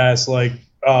badass. Like,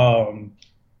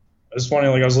 it's funny.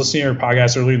 Like I was listening to your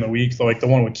podcast early in the week, like the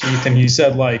one with Keith, and he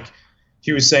said like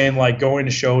he was saying like going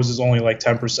to shows is only like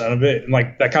 10% of it, and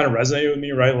like that kind of resonated with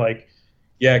me, right? Like,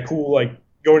 yeah, cool. Like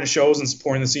going to shows and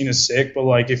supporting the scene is sick, but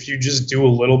like if you just do a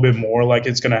little bit more, like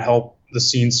it's gonna help the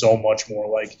scene so much more.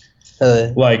 Like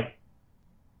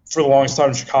for the longest time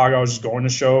in Chicago, I was just going to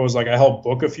shows. Like I helped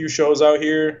book a few shows out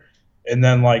here. And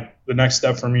then like the next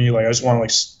step for me, like I just want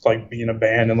to like be in a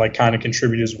band and like kind of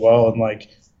contribute as well. And like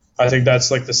I think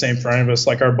that's like the same for any of us.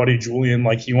 Like our buddy Julian,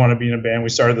 like he wanted to be in a band. We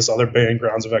started this other band,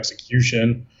 Grounds of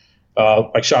Execution.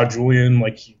 Like shout out Julian,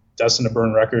 like Destined to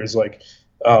Burn Records. Like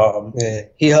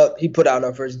he put out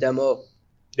our first demo.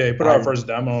 Yeah, he put out our first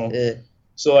demo. Yeah.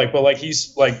 So like, but like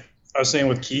he's like I was saying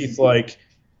with Keith, like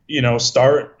make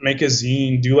a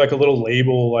zine, do like a little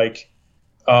label, like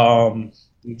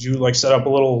do like set up a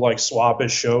little like swap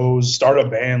at shows, start a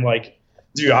band. Like,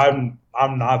 dude, I'm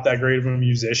not that great of a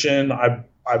musician.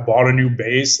 I bought a new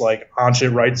bass. Like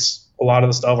Ansha writes a lot of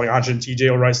the stuff. Like Ansha and TJ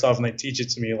will write stuff and they teach it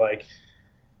to me. Like,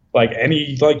 like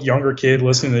any like younger kid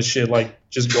listening to this shit, like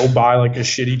just go buy like a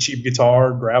shitty cheap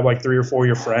guitar, grab like 3 or 4 of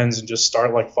your friends, and just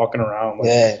start like fucking around. Like,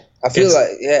 yeah, I feel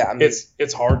like I mean,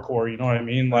 it's hardcore. You know what I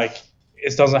mean? Like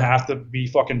it doesn't have to be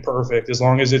fucking perfect as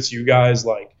long as it's you guys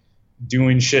like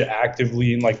doing shit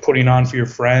actively and like putting on for your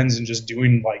friends and just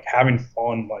doing like having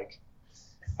fun. Like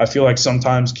I feel like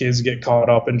sometimes kids get caught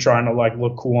up in trying to like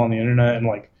look cool on the internet and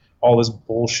like all this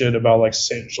bullshit about like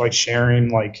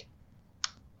sharing like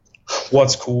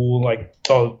what's cool, like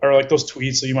or like those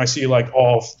tweets that you might see like,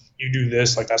 oh, if you do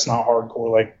this, like that's not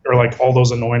hardcore, like, or like all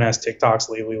those annoying ass TikToks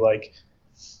lately. Like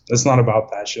it's not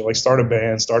about that shit. Like start a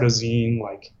band, start a zine,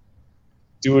 like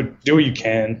do what you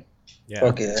can. Yeah.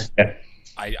 Okay. Yeah.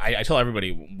 I tell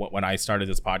everybody when I started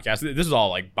this podcast, this is all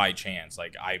like by chance.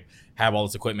 Like I have all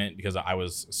this equipment because I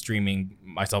was streaming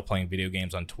myself playing video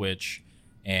games on Twitch,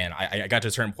 and I got to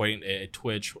a certain point at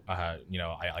Twitch. You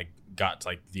know, I got to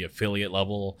like the affiliate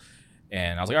level,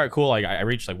 and I was like, all right, cool. Like I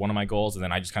reached like one of my goals, and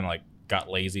then I just kind of like got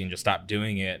lazy and just stopped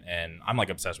doing it. And I'm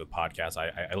like obsessed with podcasts.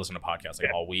 I listen to podcasts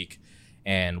like all week.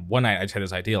 And one night I just had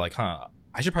this idea, like, I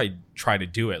should probably try to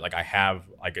do it. Like I have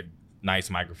like a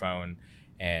nice microphone,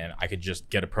 and I could just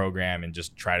get a program and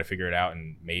just try to figure it out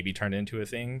and maybe turn it into a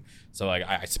thing. So like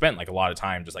I spent like a lot of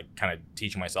time just like kind of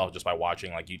teaching myself just by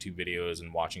watching like YouTube videos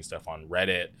and watching stuff on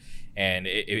Reddit. And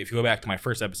if you go back to my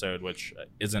first episode, which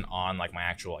isn't on like my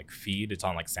actual like feed, it's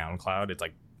on like SoundCloud. It's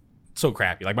like so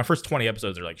crappy. Like my first 20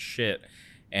 episodes are like shit.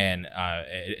 And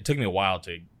it took me a while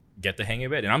to get the hang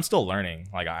of it. And I'm still learning.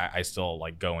 Like I still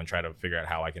like go and try to figure out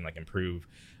how I can like improve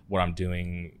what I'm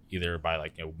doing, either by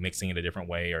like, you know, mixing it a different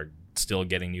way or still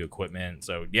getting new equipment.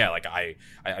 So yeah, like I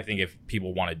think if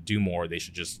people want to do more, they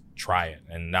should just try it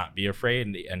and not be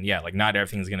afraid. And yeah, like not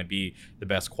everything's going to be the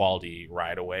best quality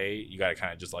right away. You got to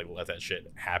kind of just like let that shit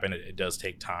happen. It does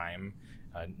take time.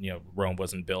 You know, Rome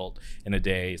wasn't built in a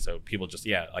day. So people just,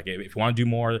 yeah, like if you want to do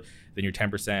more than your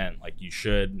 10%, like you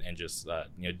should, and just,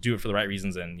 you know, do it for the right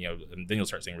reasons. And, you know, and then you'll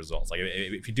start seeing results. Like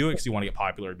if you do it because you want to get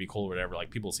popular, be cool or whatever, like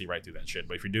people see right through that shit.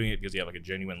 But if you're doing it because you have like a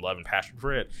genuine love and passion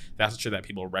for it, that's the shit that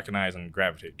people recognize and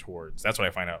gravitate towards. That's what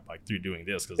I find out like through doing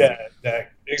this. Cause yeah,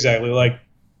 exactly. Like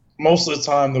most of the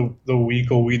time the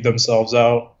weak will weed themselves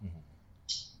out,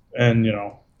 and, you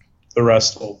know, the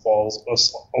rest will fall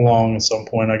along at some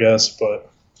point, I guess. But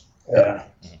yeah.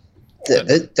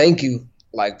 Thank you,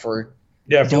 like, for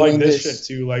for like this shit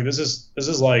too. Like this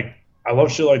is like, I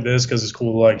love shit like this because it's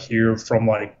cool to like hear from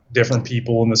like different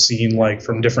people in the scene, like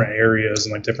from different areas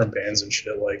and like different bands and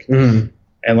shit. Like, and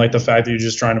like the fact that you're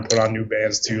just trying to put on new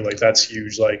bands too, like that's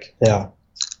huge. Like, yeah,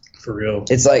 for real.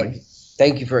 It's like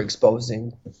thank you for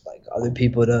exposing like other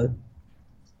people to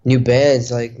new bands.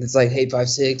 Like it's like Hate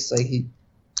 56, like he.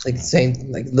 Like the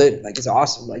same, like lit, like it's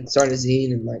awesome. Like starting a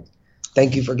zine, and like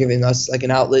thank you for giving us like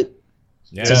an outlet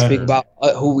to speak about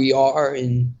who we are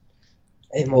and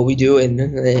what we do, and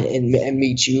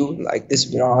meet you. Like this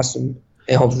has been awesome,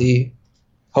 and hopefully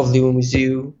when we see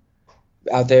you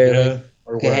out there, like,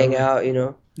 we can hang out. You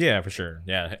know. Yeah, for sure.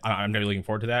 Yeah, I'm really looking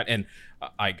forward to that, and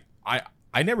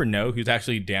I never know who's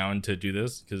actually down to do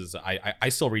this because I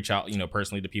still reach out, you know,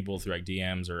 personally to people through like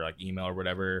DMs or like email or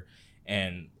whatever.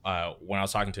 And when I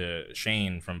was talking to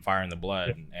Shane from Fire in the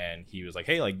Blood, and he was like,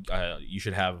 hey, like you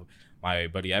should have my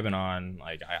buddy Evan on.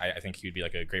 Like I think he would be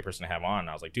like a great person to have on. And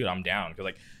I was like, dude, I'm down,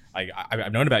 because like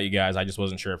I've known about you guys. I just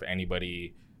wasn't sure if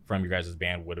anybody from your guys'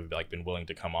 band would have like been willing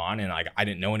to come on. And like I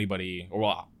didn't know anybody, or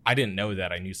well, I didn't know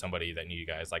that I knew somebody that knew you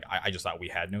guys. Like I just thought we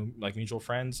had no like mutual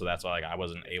friends, so that's why like I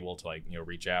wasn't able to like, you know,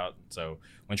 reach out. So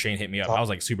when Shane hit me up, I was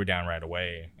like super down right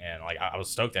away, and like I was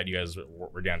stoked that you guys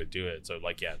were down to do it. So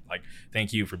like yeah, like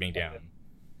thank you for being down.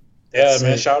 Yeah,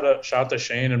 man, shout out to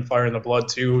Shane and Fire in the Blood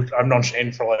too. I've known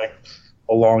Shane for like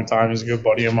a long time. He's a good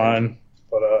buddy of mine.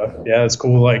 But yeah, it's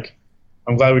cool. Like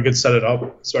I'm glad we could set it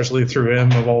up, especially through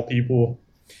him of all people.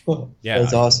 Yeah,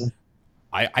 that's awesome.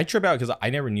 I trip out because I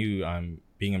never knew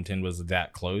Binghamton was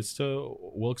that close to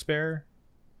Wilkes-Barre.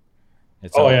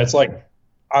 It's like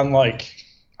on like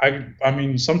I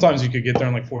mean sometimes you could get there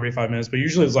in like 45 minutes, but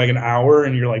usually it's like an hour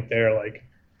and you're like there. Like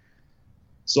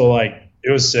so like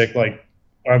it was sick. Like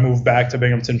I moved back to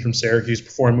Binghamton from Syracuse.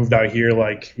 Before I moved out here,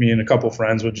 like me and a couple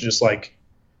friends would just like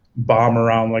bomb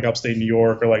around like upstate New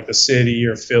York or like the city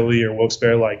or Philly or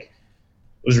Wilkes-Barre. Like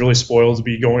was really spoiled to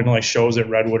be going to like shows at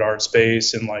Redwood Art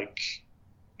Space and like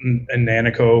and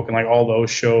Nanacoke and like all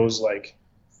those shows, like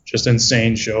just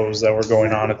insane shows that were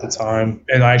going on at the time.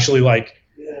 And I actually like,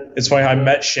 it's funny, I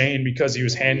met Shane because he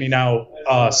was handing out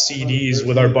CDs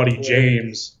with our buddy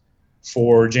James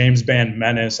for James' band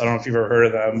Menace. I don't know if you've ever heard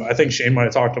of them. I think Shane might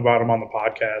have talked about them on the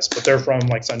podcast, but they're from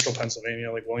like central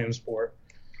Pennsylvania, like Williamsport.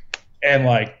 And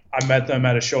like I met them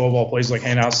at a show of all places, like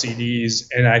handing out CDs,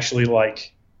 and actually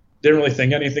like didn't really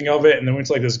think anything of it. And then went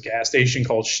to like this gas station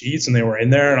called Sheetz, and they were in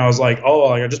there, and I was like, oh,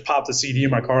 like I just popped a CD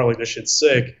in my car, like this shit's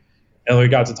sick. And we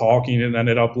got to talking and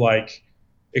ended up like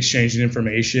exchanging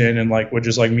information and like would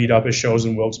just like meet up at shows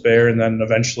in Wilkes-Barre, and then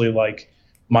eventually like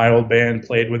my old band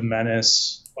played with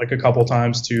Menace like a couple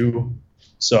times too.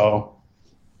 So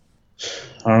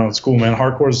I don't know, it's cool, man.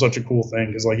 Hardcore is such a cool thing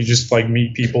because like you just like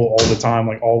meet people all the time,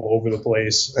 like all over the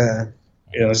place. Yeah,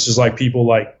 it's just like people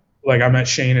like I met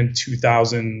Shane in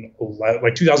 2011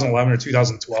 or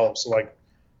 2012. So like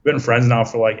been friends now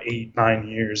for like 8-9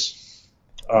 years.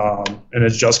 And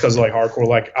it's just because like hardcore,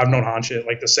 like I've known Hanshi at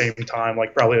like the same time,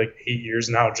 like probably like 8 years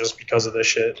now, just because of this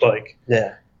shit. Like,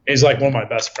 yeah, he's like one of my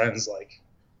best friends. Like,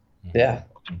 yeah,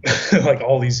 like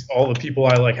all the people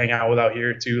I like hang out with out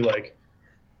here too. Like,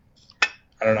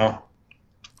 I don't know.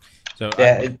 So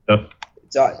yeah, it's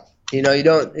you know, you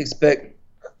don't expect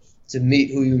to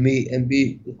meet who you meet and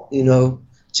be, you know,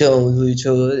 chilling with who you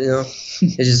chill with. You know,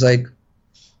 it's just like,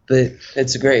 but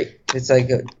it's great. It's like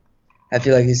I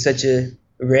feel like it's such a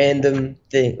random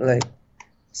thing, like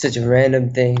such a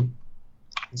random thing.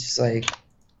 It's just like,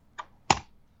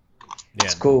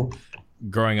 it's cool.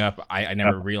 Growing up, I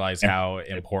never realized how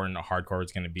important hardcore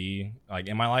was going to be like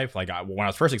in my life. Like when I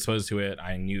was first exposed to it,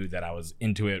 I knew that I was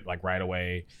into it like right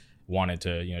away. Wanted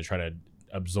to, you know, try to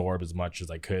absorb as much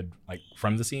as I could like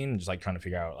from the scene, just like trying to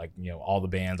figure out like, you know, all the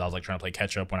bands. I was like trying to play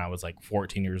catch up when I was like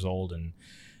 14 years old in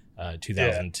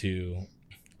 2002,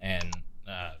 and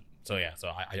so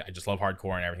I just love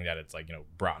hardcore and everything that it's like, you know,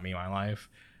 brought me in my life.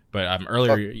 But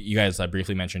earlier you guys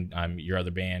briefly mentioned your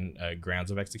other band, Grounds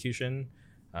of Execution.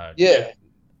 Yeah,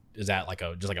 is that like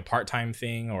just like a part-time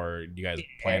thing, or do you guys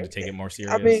plan to take it more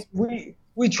serious? I mean,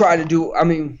 we try to do. I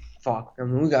mean, fuck. I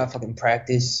mean, we gotta fucking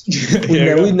practice.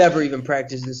 We never even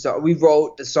practiced the song. We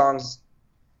wrote the songs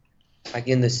like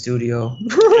in the studio.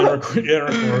 record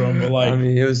them, but like, I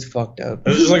mean, it was fucked up.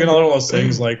 It was just like another one of those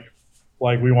things. Like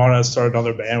we wanted to start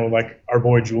another band with like our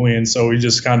boy Julian, so we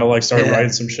just kind of like started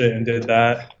writing some shit and did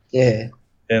that. Yeah.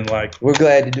 And like we're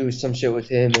glad to do some shit with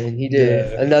him, and he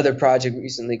did another project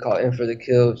recently called In for the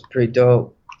Kill. It's pretty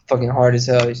dope. Fucking hard as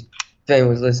hell. If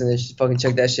anyone's listening, just fucking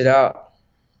check that shit out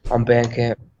on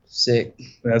Bandcamp. Sick.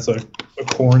 That's a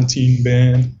quarantine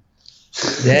band.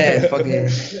 Yeah, fucking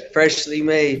freshly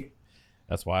made.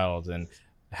 That's wild. And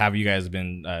have you guys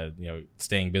been you know,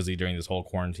 staying busy during this whole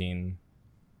quarantine?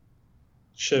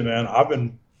 Shit, man, I've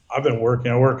been working.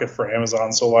 I work for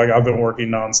Amazon, so like I've been working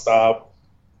nonstop.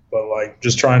 But like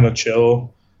just trying to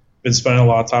chill. Been spending a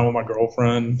lot of time with my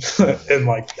girlfriend and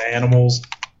like the animals.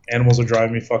 Animals are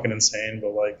driving me fucking insane, but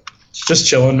like just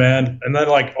chilling, man. And then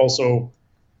like also,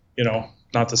 you know,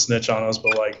 not to snitch on us,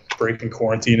 but like breaking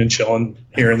quarantine and chilling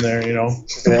here and there, you know.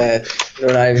 Yeah,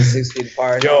 we're not even 6 feet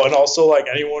apart. Yo, and also like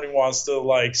anyone who wants to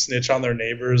like snitch on their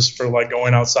neighbors for like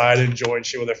going outside and enjoying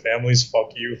shit with their families,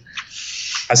 fuck you.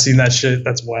 I seen that shit.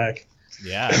 That's whack.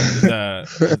 Yeah,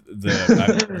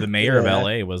 the mayor of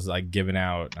LA was like giving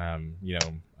out you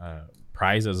know,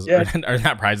 prizes or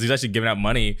not prizes. He's actually giving out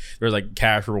money. There was like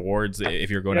cash rewards if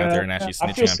you're going out there and actually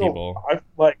snitching on people.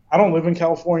 I don't live in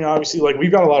California, obviously. Like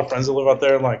we've got a lot of friends that live out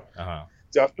there. And, like,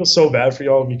 dude, I feel so bad for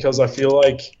y'all because I feel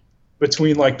like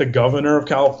between like the governor of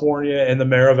California and the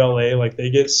mayor of LA, like they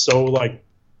get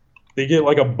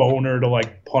like a boner to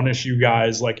like punish you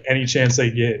guys like any chance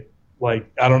they get.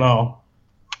 Like I don't know.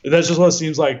 That's just what it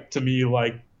seems like to me.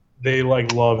 Like they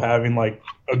like love having like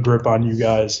a grip on you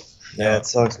guys. Yeah, it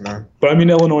sucks, man. But I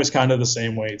mean, Illinois is kind of the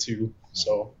same way too.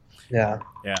 So yeah.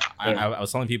 I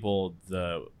was telling people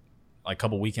like a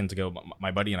couple weekends ago, my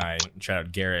buddy and I, shout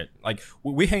out Garrett, like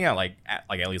we hang out like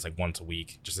at least like once a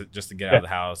week just to get out of the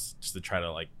house, just to try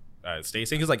to like stay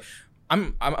sane. Because like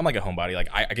I'm like a homebody. Like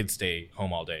I could stay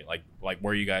home all day. Like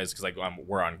where are you guys? Because like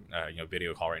we're on you know,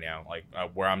 video call right now. Like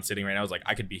where I'm sitting right now is like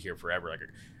I could be here forever. Like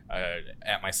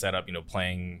at my setup, you know,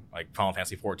 playing like Final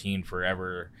Fantasy 14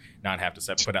 forever, not have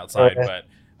to put outside.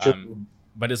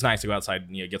 But it's nice to go outside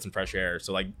and, you know, get some fresh air.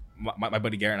 So like my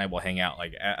buddy Garrett and I will hang out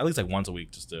like at least like once a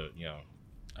week just to, you know,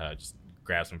 just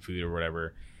grab some food or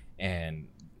whatever. And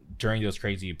during those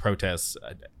crazy protests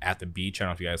at the beach, I don't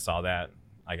know if you guys saw that.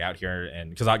 Like out here, and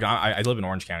because I live in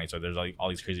Orange County, so there's like all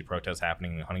these crazy protests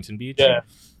happening in Huntington Beach. Yeah.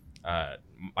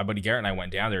 My buddy Garrett and I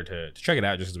went down there to check it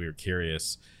out just because we were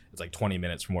curious. It's like 20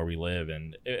 minutes from where we live,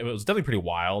 and it was definitely pretty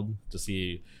wild to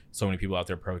see so many people out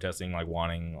there protesting, like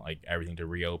wanting like everything to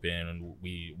reopen. And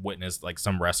we witnessed like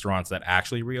some restaurants that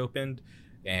actually reopened,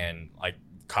 and like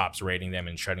cops raiding them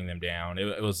and shutting them down.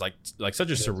 It was like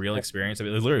such a surreal experience. It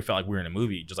literally felt like we were in a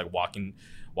movie, just like walking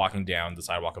walking down the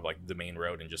sidewalk of like the main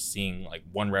road and just seeing like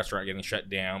one restaurant getting shut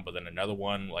down, but then another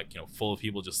one like, you know, full of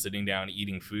people just sitting down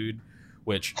eating food,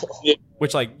 which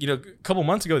like, you know, a couple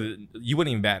months ago you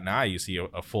wouldn't even bat an eye, you see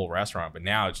a full restaurant, but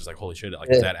now it's just like, holy shit, like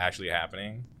is that actually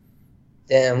happening?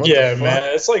 Damn. Yeah, man,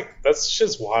 it's like that's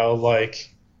just wild.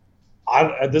 Like,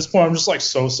 at this point, I'm just like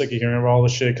so sick of hearing about all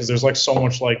this shit because there's like so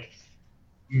much like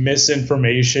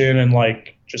misinformation and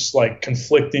like just like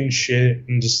conflicting shit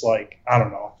and just like I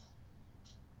don't know.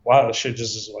 A lot of shit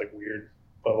just is like weird,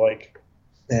 but like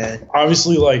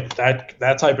obviously like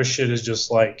that type of shit is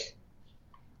just like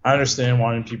I understand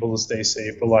wanting people to stay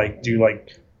safe, but like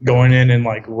like going in and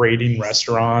like raiding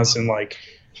restaurants and like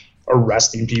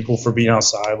arresting people for being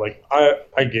outside, like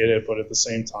I get it, but at the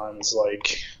same time it's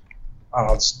like I don't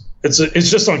know, it's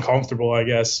just uncomfortable, I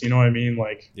guess, you know what I mean?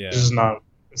 Like it's not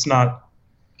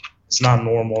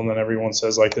normal, and then everyone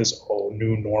says like this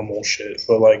new normal shit,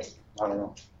 but like I don't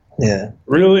know. Yeah,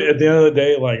 really at the end of the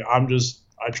day, like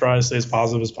I try to stay as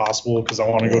positive as possible because I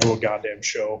want to go to a goddamn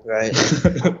show, right?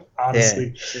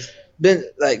 Honestly, just been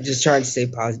like just trying to stay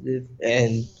positive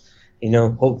and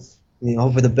hope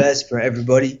for the best for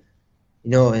everybody.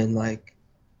 And like,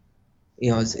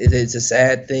 it's a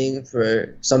sad thing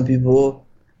for some people.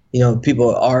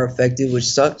 People are affected, which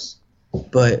sucks.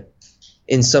 But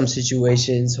in some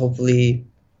situations, hopefully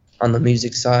on the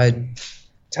music side,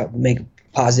 to make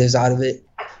positives out of it,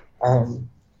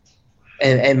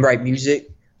 and write music.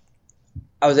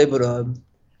 I was able to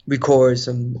record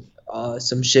some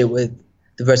shit with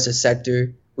the rest of the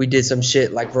sector. We did some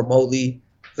shit like remotely,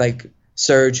 like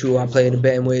Serge, who I play in a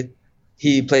band with.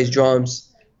 He plays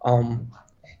drums.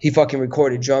 He fucking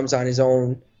recorded drums on his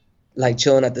own, like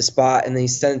chilling at the spot, and then he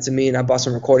sent it to me, and I bought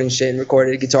some recording shit and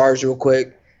recorded guitars real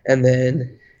quick, and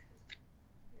then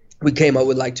we came up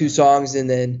with like 2 songs, and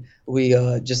then we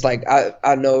just like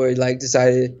I know we like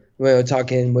decided we were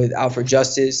talking with Alfred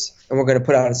Justice, and we're gonna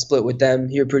put out a split with them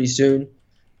here pretty soon.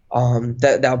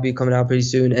 That'll be coming out pretty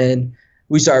soon, and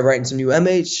we started writing some new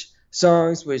MH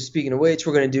songs. Which, speaking of which,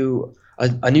 we're gonna do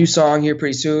a new song here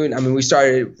pretty soon. I mean, we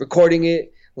started recording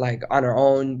it like on our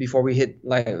own before we hit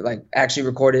like actually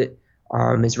record it.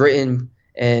 It's written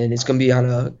and it's gonna be on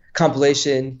a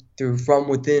compilation through From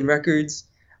Within Records.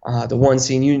 The One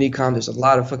Scene Unitycom. There's a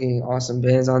lot of fucking awesome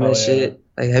bands on that shit.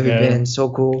 Like heavy bands, so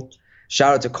cool.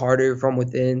 Shout out to Carter From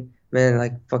Within, man.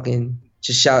 Like fucking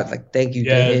just shout like thank you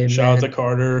to him. Shout out to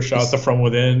Carter. Shout out to From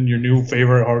Within, your new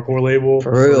favorite hardcore label.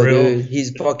 For real, dude.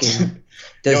 He's fucking.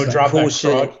 Yo, drop cool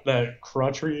that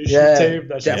Crutch reissue tape.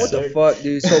 That's what the fuck,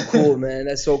 dude. So cool, man.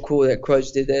 That's so cool that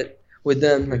Crutch did that with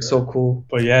them. Like so cool.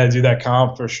 But yeah, do that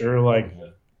comp for sure. Like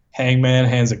Hangman,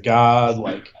 Hands of God,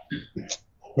 like.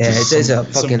 Yeah, it's a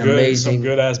fucking amazing. Some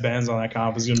good ass bands on that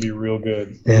comp is gonna be real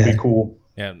good. It'll be cool.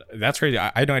 Yeah, that's crazy.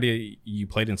 I had no idea you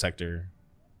played in Sector.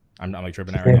 I'm like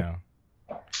tripping out right now.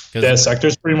 Yeah,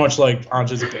 Sector's pretty much like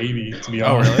Anja's baby, to be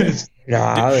honest. Really?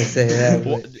 Nah, I would say that.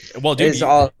 Well, dude, it's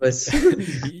all of us.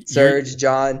 Serge,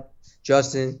 John,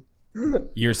 Justin.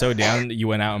 You're so down that you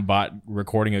went out and bought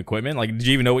recording equipment. Like, did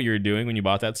you even know what you were doing when you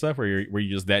bought that stuff, or were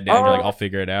you just that down? You're like, I'll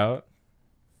figure it out.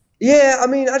 Yeah, I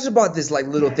mean, I just bought this like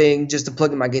little thing just to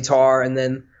plug in my guitar, and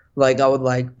then like I would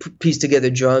like piece together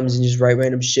drums and just write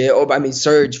random shit. Or I mean,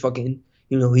 Serge fucking,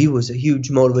 he was a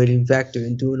huge motivating factor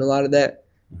in doing a lot of that.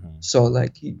 Mm-hmm. So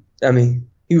like, he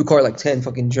recorded like 10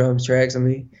 fucking drums tracks. I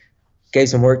mean, gave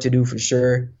some work to do for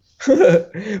sure.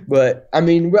 But I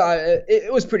mean,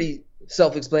 it was pretty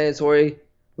self-explanatory.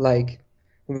 Like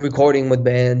recording with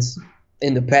bands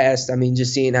in the past. I mean,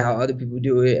 just seeing how other people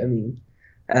do it. I mean,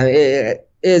 it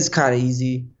is kind of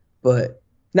easy, but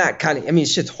not kind of. I mean,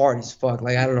 shit's hard as fuck.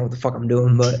 Like I don't know what the fuck I'm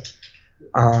doing, but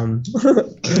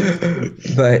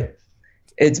but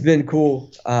it's been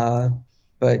cool.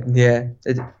 But yeah,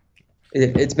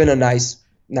 it's been a nice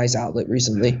outlet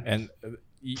recently. And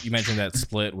you mentioned that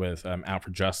split with Out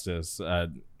for Justice.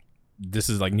 This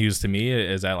is like news to me.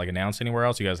 Is that like announced anywhere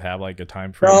else? You guys have like a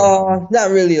time frame? No,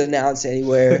 not really announced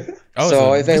anywhere.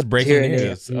 So if it's breaking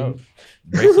news.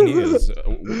 Breaking news.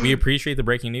 We appreciate the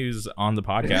breaking news on the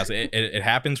podcast. It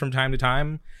happens from time to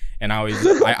time, and I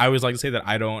always like to say that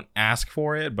I don't ask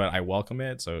for it, but I welcome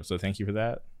it. So thank you for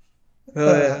that.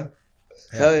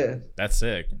 Hell yeah. That's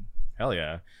sick. Hell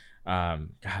yeah. God,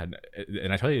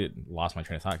 and I totally lost my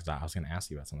train of thought because I was going to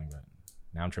ask you about something, but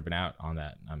now I'm tripping out on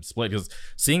that. I'm split because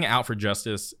seeing Out for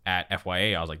Justice at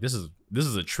FYA, I was like, this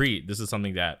is a treat. This is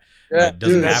something that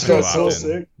doesn't happen too often. So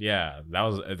sick. Yeah, that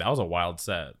was a wild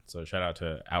set. So shout out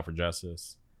to Out for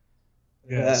Justice.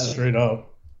 Yeah, straight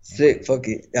up. Sick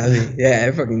fucking. I mean, yeah,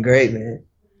 they're fucking great, man.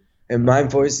 And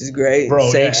Mind Force is great.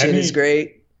 Bro, Sanction is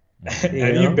great.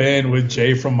 Any band with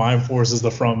Jay from Mind Force as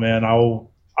the front man,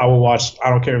 I'll I will watch. I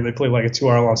don't care if they play like a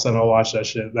 2-hour long set. I'll watch that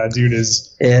shit. That dude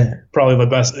is probably the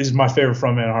best. He's my favorite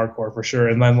frontman in hardcore for sure.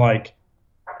 And then like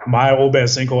my old band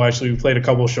Cinco, actually, we played a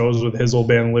couple shows with his old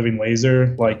band Living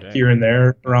Laser, like here and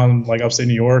there around like upstate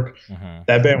New York.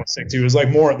 That band was sick too. It was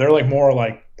like they're more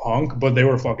like punk, but they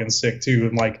were fucking sick too.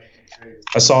 And like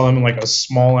I saw them in like a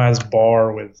small ass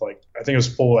bar with like, I think it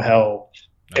was Full of Hell,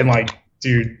 and like,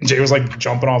 dude, Jay was like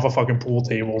jumping off of fucking pool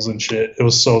tables and shit. It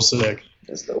was so sick.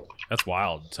 That's dope. That's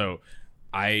wild. So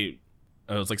it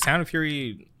was like Sound of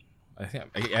Fury. I think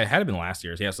it had been last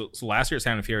year. Yeah. So last year at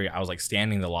Sound of Fury, I was like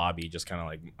standing in the lobby, just kind of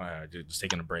like just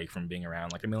taking a break from being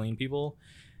around like a million people,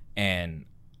 and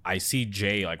I see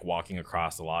Jay like walking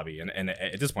across the lobby, and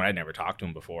at this point I'd never talked to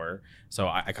him before, so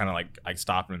I kind of like I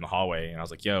stopped him in the hallway and I was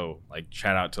like, "Yo, like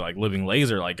shout out to like Living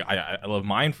Laser, like I love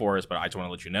Mind Force, but I just want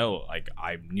to let you know like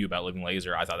I knew about Living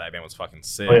Laser. I thought that band was fucking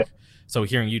sick." Oh, yeah. So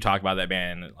hearing you talk about that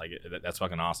band, like that's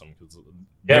fucking awesome.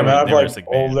 Yeah, man, I've like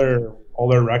all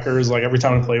their records. Like every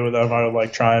time I play with them, I would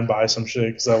like try and buy some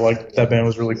shit because I like that band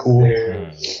was really cool.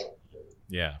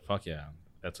 Yeah, fuck yeah.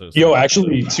 That's what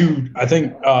actually, too, I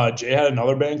think Jay had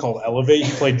another band called Elevate.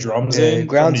 He played drums in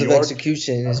Grounds of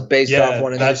Execution is based off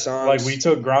one of their songs. Like we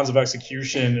took Grounds of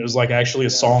Execution. It was like actually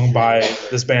a song by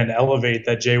this band Elevate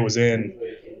that Jay was in.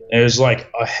 And it was like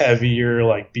a heavier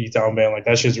like beatdown band. Like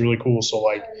that shit's really cool. So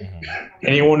like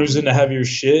anyone who's into heavier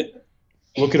shit,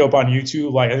 look it up on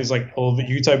YouTube. Like I think it's like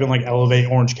you type in like Elevate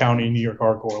Orange County New York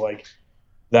hardcore. Like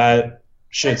that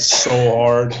shit's so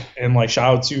hard. And like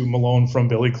shout out to Malone from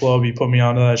Billy Club. He put me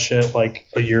onto that shit like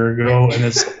a year ago, and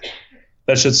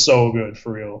that shit's so good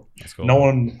for real. Cool.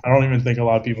 I don't even think a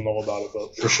lot of people know about it,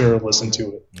 but for sure listen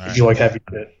to it if you like heavy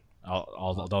shit.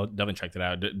 I'll definitely check that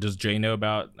out. Does Jay know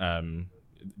about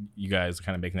you guys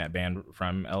kind of making that band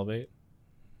from Elevate?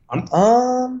 I'm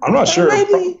not sure.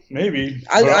 Maybe.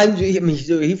 I mean,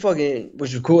 he fucking,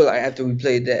 which was cool. Like after we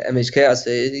played that MH Chaos,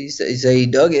 he said he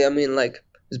dug it. I mean, like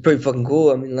it's pretty fucking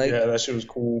cool. I mean, like that shit was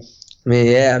cool. I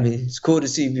mean, it's cool to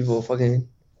see people fucking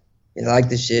like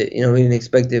this shit. You know, we didn't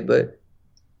expect it, but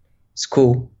it's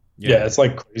cool. Yeah, it's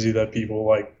like crazy that people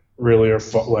like really are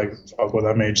fuck with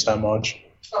MH that much.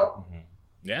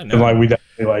 Yeah, no. And like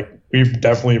we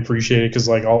definitely appreciate it because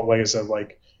like I said,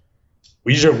 like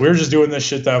we're just doing this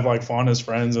shit to have like fun as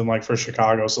friends and like for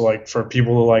Chicago. So like for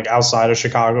people to like outside of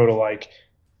Chicago to like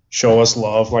show us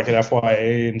love like at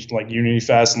FYA and like Unity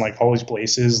Fest and like all these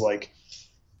places, like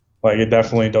it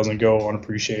definitely doesn't go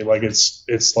unappreciated. Like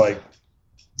it's like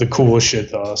the coolest shit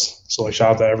to us. So like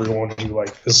shout out to everyone who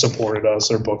like has supported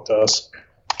us or booked us.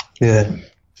 Yeah.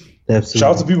 Absolutely.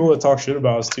 Shout out to people that talk shit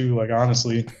about us too. Like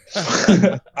honestly,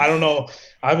 I don't know.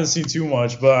 I haven't seen too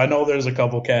much, but I know there's a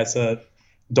couple cats that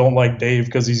don't like Dave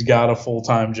because he's got a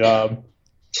full-time job.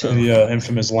 The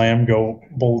infamous Lamb Goat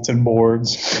bulletin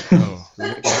boards.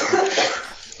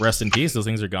 Rest in peace. Those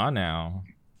things are gone now.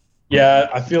 Yeah,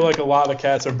 I feel like a lot of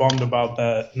cats are bummed about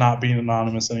that not being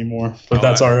anonymous anymore, but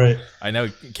that's all right. I know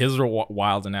kids were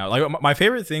wilding out. Like my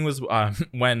favorite thing was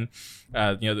when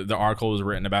the article was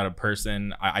written about a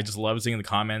person. I just love seeing the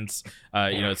comments.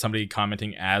 Somebody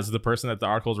commenting as the person that the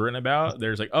article was written about.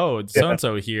 There's like, oh, it's so and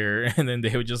so here, and then they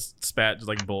would just spat just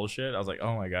like bullshit. I was like,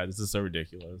 oh my god, this is so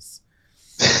ridiculous.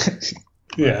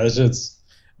 Yeah, it's just.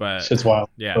 But shit's wild.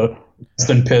 Yeah. But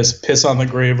then piss on the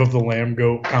grave of the Lamb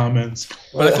Goat comments.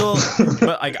 But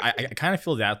I kind of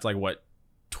feel that's like what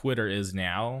Twitter is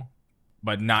now,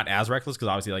 but not as reckless because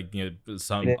obviously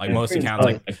most accounts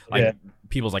like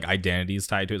people's like identities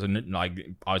tied to it. So like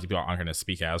obviously people aren't going to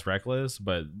speak as reckless.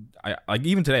 But I like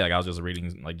even today like I was just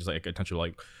reading like just like a bunch of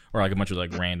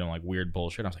like random like weird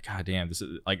bullshit. I was like, god damn, this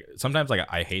is like sometimes like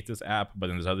I hate this app, but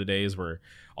then there's other days where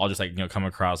I'll just like come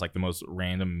across like the most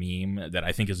random meme that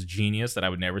I think is genius that I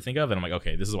would never think of, and I'm like,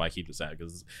 okay, this is why I keep this app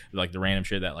because like the random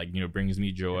shit that like brings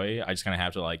me joy. I just kind of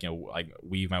have to like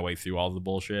weave my way through all the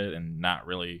bullshit and not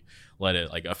really let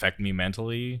it like affect me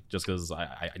mentally, just because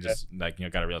I just like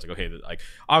gotta realize like okay like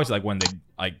obviously like when they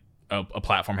like a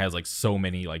platform has like so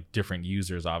many like different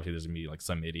users, obviously there's gonna be like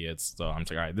some idiots. So I'm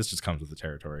like, all right, this just comes with the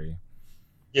territory.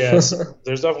 Yeah,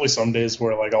 there's definitely some days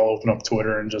where like I'll open up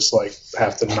Twitter and just like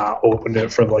have to not open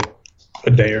it for like a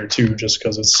day or two just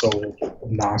because it's so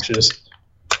obnoxious.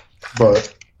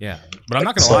 But yeah, but I'm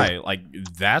not gonna lie, like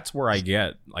that's where I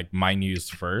get like my news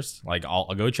first. Like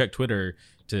I'll go check Twitter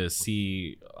to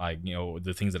see like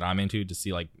the things that I'm into, to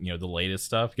see like the latest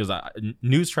stuff, because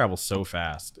news travels so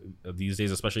fast these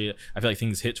days. Especially I feel like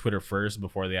things hit Twitter first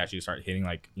before they actually start hitting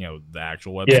like the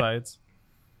actual websites.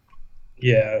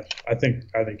 Yeah, I think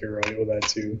you're right with that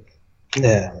too.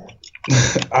 Yeah.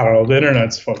 I don't know. The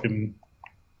internet's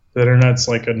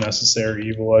like a necessary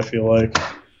evil, I feel like.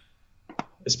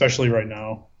 especially right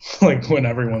now, like when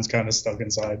everyone's kind of stuck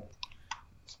inside.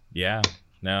 Yeah,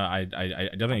 no, I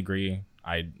definitely agree.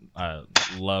 I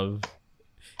love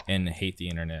and hate the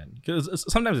internet because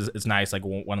sometimes it's nice, like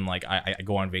when I'm like I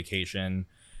go on vacation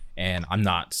and I'm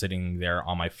not sitting there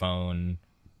on my phone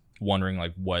wondering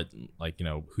like what, like, you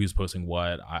know, who's posting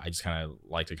what. I just kind of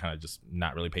like to kind of just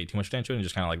not really pay too much attention and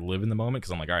just kind of like live in the moment,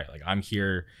 because I'm like, all right, like I'm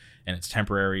here and it's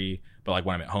temporary, but like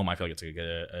when I'm at home I feel like it's like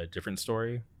a different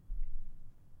story.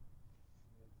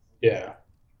 Yeah,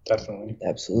 definitely.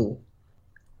 Absolutely.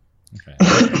 Okay.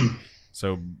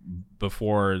 So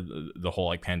before the whole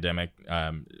like pandemic,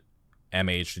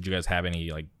 MH, did you guys have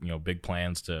any like, you know, big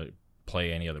plans to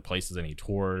play any other places, any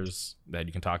tours that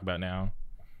you can talk about now?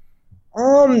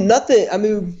 Nothing. I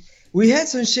mean, we had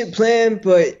some shit planned,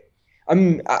 but I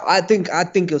mean, I think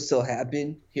it'll still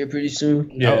happen here pretty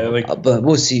soon. Yeah, but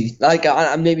we'll see. Like,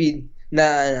 I maybe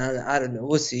I don't know.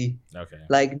 We'll see. Okay.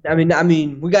 Like, I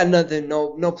mean, we got nothing,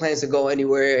 no plans to go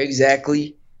anywhere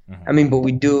exactly. Mhm. I mean, but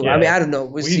we do. Yeah. I mean, I don't know.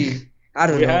 We'll see. I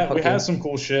don't know. We had some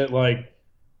cool shit like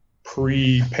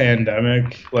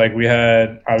pre-pandemic. Like we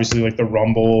had obviously like the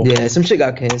Rumble. Yeah, some shit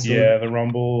got canceled. Yeah, the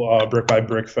Rumble, Brick by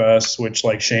Brick Fest, which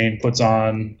like Shane puts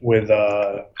on with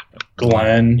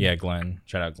Glenn. Yeah, Glenn.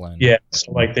 Shout out Glenn. Yeah,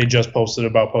 so like they just posted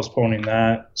about postponing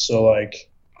that. So like,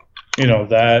 you know,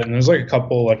 that, and there's like a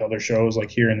couple like other shows like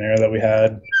here and there that we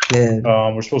had.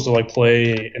 Yeah. We're supposed to like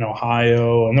play in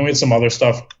Ohio, and then we had some other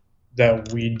stuff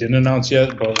that we didn't announce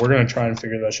yet, but we're gonna try and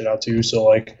figure that shit out too. So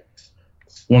like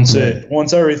once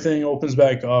everything opens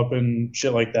back up and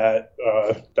shit like that,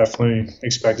 definitely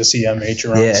expect to see MH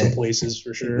around some places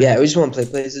for sure. Yeah, we just want to play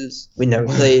places we never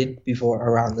played before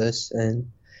around this, and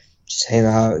just hang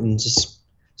out and just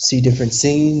see different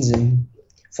scenes and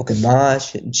fucking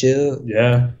mosh and chill.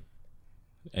 Yeah.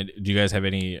 And do you guys have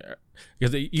any?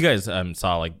 Because you guys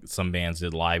saw like some bands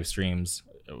did live streams.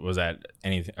 Was that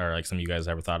anything, or like some of you guys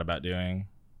ever thought about doing?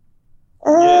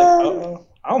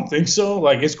 I don't think so.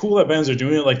 Like, it's cool that bands are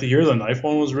doing it. Like the Year of the Knife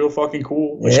one was real fucking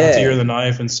cool. Like, shout out to Year of the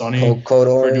Knife and Sonny Code for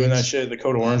Orange. doing that shit. The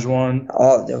Code Orange one.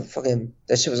 Oh,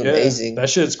 that shit was amazing. That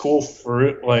shit's cool for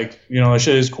it. Like, you know, that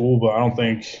shit is cool, but I don't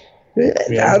think.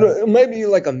 Maybe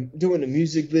like doing a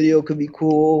music video could be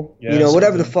cool. Yeah, you know,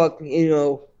 whatever the fuck, you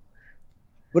know,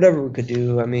 whatever we could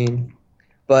do. I mean,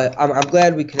 but I'm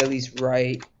glad we could at least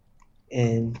write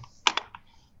and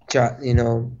try, you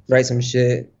know, write some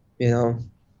shit. You know.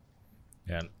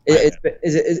 Yeah.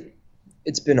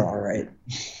 It's been all right.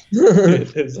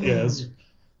 Yes.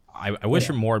 I wish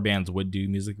more bands would do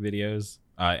music videos,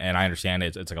 and I understand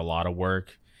it's like a lot of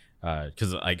work,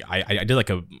 because like I did like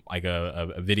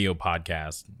a video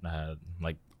podcast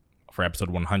like for episode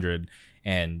 100,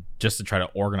 and just to try to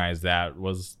organize that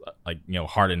was like, you know,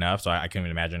 hard enough. So I can't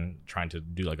even imagine trying to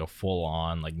do like a full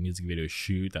on like music video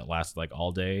shoot that lasted like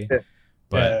all day.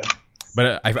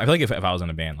 But I feel like if I was in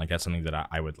a band, like that's something that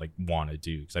I would like want to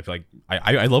do, because I feel like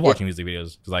I love watching music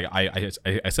videos, because like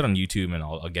I sit on YouTube and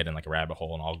I'll get in like a rabbit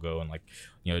hole, and I'll go and like,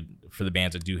 you know, for the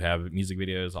bands that do have music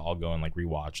videos, I'll go and like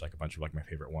rewatch like a bunch of like my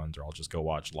favorite ones, or I'll just go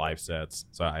watch live sets.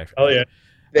 So I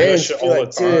bands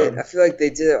I feel like they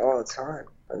did it all the time.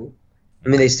 I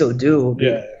mean they still do.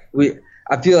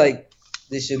 I feel like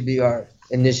this should be our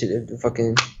initiative to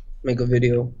fucking make a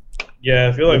video. Yeah,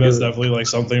 I feel like that's definitely like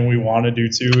something we want to do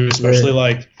too, especially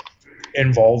like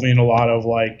involving a lot of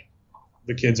like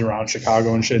the kids around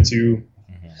Chicago and shit too.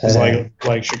 It's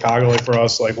like Chicago, like for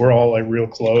us, like we're all like real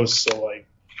close, so like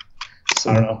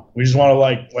I don't know. We just want to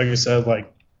like I said,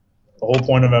 like the whole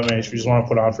point of MH, we just want to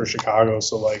put on for Chicago.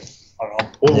 So like I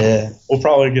don't know, we'll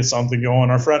probably get something going.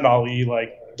 Our friend Ali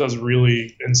like does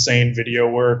really insane video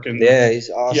work, and he's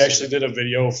awesome. He actually did a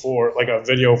video for all of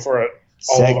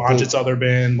Anjit's other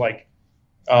band, like.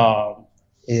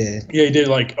 He did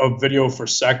like a video for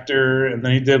Sector, and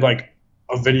then he did like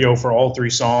a video for all 3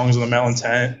 songs of the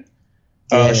Malintent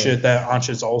shit that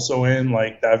Anjit's also in.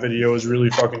 Like that video is really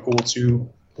fucking cool too.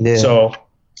 Yeah.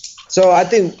 So I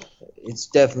think it's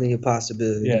definitely a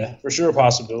possibility. Yeah, for sure a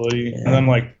possibility. Yeah. And then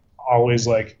like always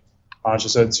like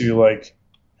Anjit said too, like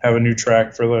have a new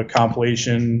track for the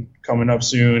compilation coming up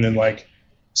soon, and like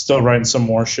still writing some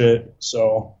more shit.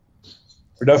 So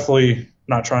we're definitely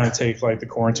not trying to take like the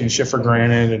quarantine shit for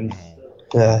granted, and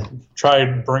try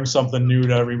and bring something new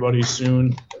to everybody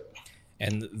soon.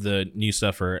 And the new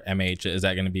stuff for MH, is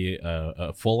that going to be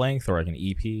a full length or like an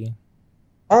EP?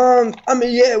 I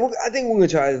mean, I think we're gonna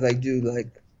try to like do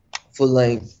like full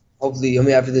length. Hopefully, I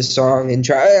mean, after this song, and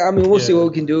try. I mean, we'll see what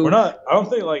we can do. I don't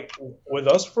think like with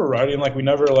us for writing, like we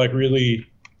never like really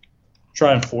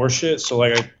try and force shit. So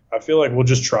like I feel like we'll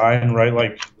just try and write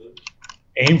like.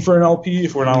 Aim for an LP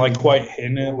if we're not like quite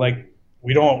hitting it like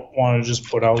we don't want to just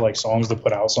put out like songs to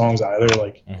put out songs either.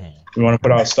 Like Mhm. we want to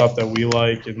put out stuff that we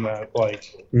like and that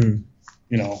like you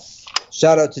know.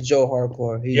 Shout out to Joe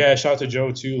Hardcore. Yeah, shout out to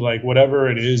Joe too. Like whatever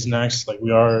it is next, like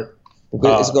we are.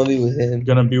 It's gonna be with him.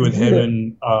 Gonna be with him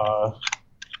and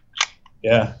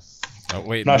yeah. Oh,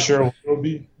 wait, Not sure what it'll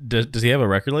be. Does he have a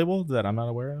record label that I'm not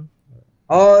aware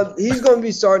of? He's gonna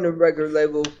be starting a record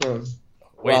label from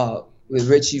with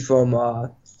Richie from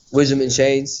Wisdom and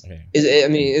Chains. Okay.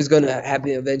 It's gonna happen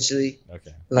eventually.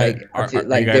 Okay. Like Are you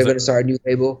they're guys- gonna start a new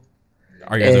label.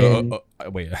 Are you guys?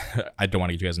 And- Wait, I don't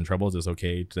want to get you guys in trouble. Is this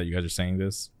okay that you guys are saying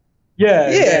this?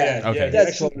 Yeah. Okay.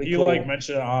 That's Actually, totally you cool. like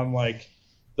mentioned it on like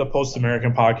the Post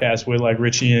American podcast with like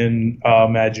Richie and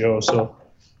Mad Joe. So,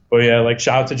 but yeah, like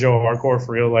shout out to Joe Hardcore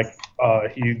for real. Like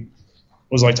he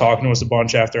was like talking to us a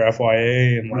bunch after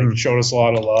FYA and like showed us a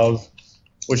lot of love,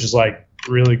 which is like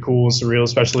really cool and surreal,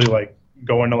 especially like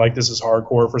going to like This Is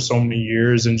Hardcore for so many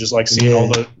years and just like seeing all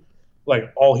the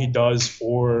like all he does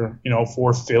for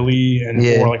for Philly and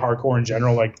for like hardcore in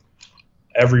general. Like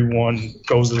everyone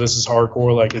goes to This Is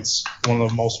Hardcore. Like it's one of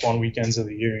the most fun weekends of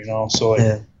the year, So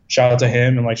like shout out to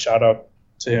him and like shout out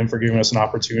to him for giving us an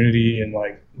opportunity and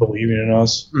like believing in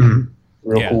us.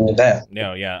 Real cool.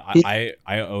 No, yeah,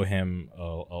 I owe him a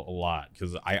lot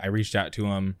because I reached out to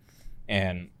him,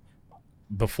 and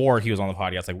before he was on the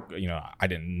podcast, like I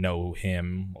didn't know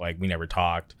him, like we never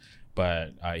talked,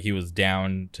 but he was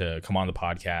down to come on the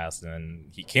podcast, and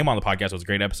he came on the podcast. It was a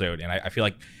great episode, and I feel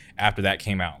like after that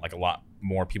came out, like a lot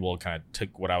more people kind of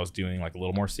took what I was doing like a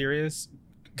little more serious.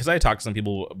 Because I talked to some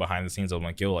people behind the scenes. I'm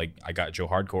like, yo, like I got Joe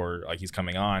Hardcore, like he's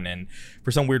coming on, and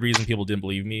for some weird reason, people didn't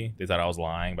believe me. They thought I was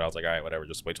lying, but I was like, all right, whatever,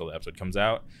 just wait till the episode comes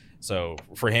out. So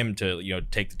for him to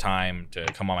take the time to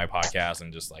come on my podcast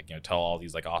and just like tell all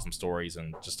these like awesome stories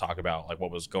and just talk about like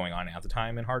what was going on at the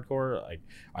time in hardcore, like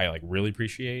I like really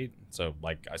appreciate. So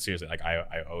like I seriously like I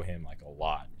owe him like a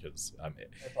lot because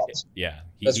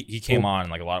he came on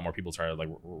and like a lot more people started like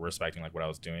respecting like what I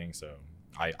was doing. So.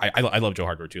 I love Joe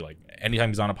Hardcore too. Like anytime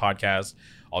he's on a podcast,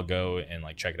 I'll go and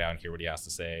like check it out and hear what he has to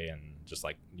say, and just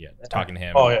like talking to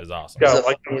him is awesome.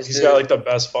 He's got like the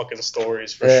best fucking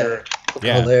stories for sure.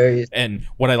 Yeah, hilarious. And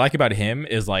what I like about him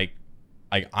is like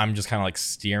I'm just kind of like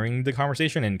steering the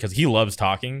conversation, and because he loves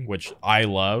talking, which I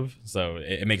love, so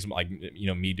it makes like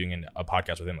me doing a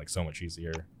podcast with him like so much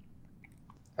easier.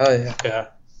 Oh yeah.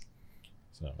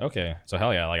 So okay, so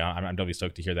hell yeah, like I'm definitely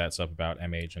stoked to hear that stuff about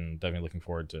MH, and definitely looking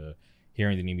forward to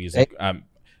hearing the new music. But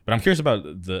I'm curious about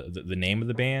the name of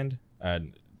the band.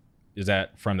 Is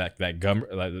that from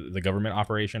the government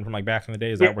operation from like back in the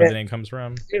day? Is that where the name comes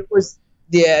from? It was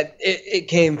it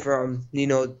came from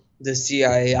the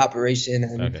CIA operation,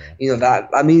 and that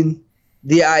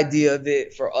the idea of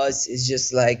it for us is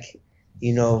just like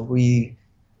we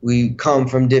come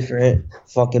from different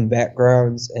fucking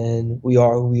backgrounds, and we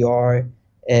are who we are,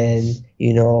 and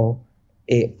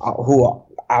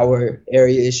our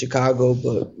area is Chicago,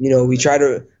 but we try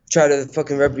to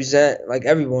fucking represent like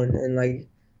everyone and like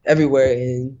everywhere,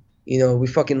 and we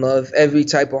fucking love every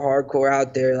type of hardcore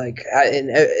out there, like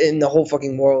in the whole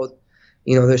fucking world.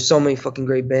 There's so many fucking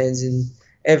great bands in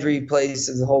every place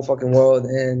in the whole fucking world,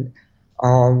 and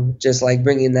just like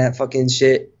bringing that fucking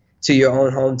shit to your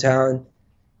own hometown,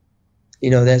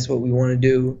 that's what we want to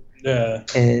do. Yeah,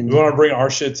 and we want to bring our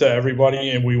shit to everybody,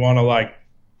 and we want to like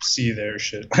see their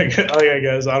shit. Like I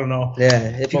guess I don't know.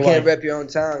 Yeah, if you can't rep your own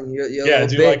town, you're yeah, a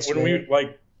dude. bitch, Like when man. we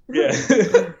like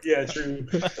yeah, true.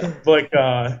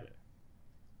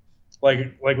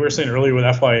 Like we were saying earlier with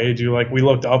FYA, dude. Like we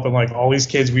looked up and like all these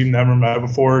kids we've never met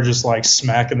before, just like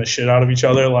smacking the shit out of each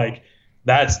other. Like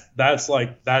that's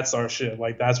our shit.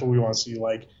 Like that's what we want to see.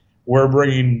 Like we're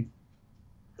bringing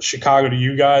Chicago to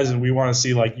you guys, and we want to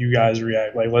see like you guys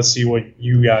react. Like let's see what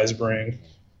you guys bring.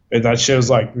 And that shit is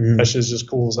like that shit's just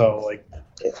cool as hell. Like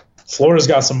Florida's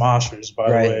got some monsters, by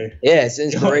the way. Yeah, it's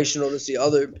inspirational to see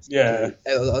other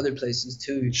places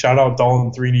too. Shout out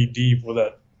Dalton 3 Knee Deep with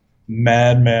a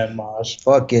madman mosh.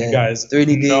 Fuck yeah, you guys, 3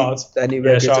 Knee Deep. Nuts. That new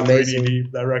record's amazing. 3 Knee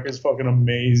Deep. That record's fucking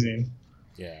amazing.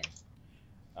 Yeah,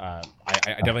 I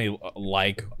definitely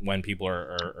like when people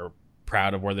are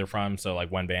proud of where they're from. So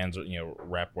like when bands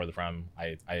rep where they're from,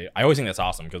 I always think that's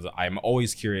awesome because I'm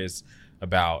always curious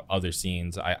about other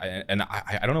scenes. I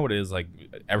don't know what it is, like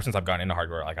ever since I've gotten into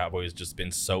hardcore, like I've always just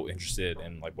been so interested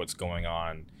in like what's going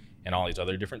on in all these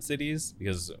other different cities,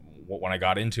 because when I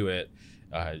got into it,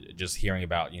 just hearing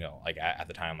about like at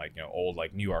the time like old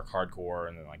like New York hardcore,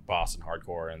 and then like Boston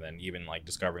hardcore, and then even like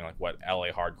discovering like what LA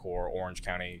hardcore, Orange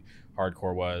County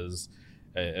hardcore was,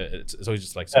 It's always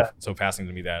just like so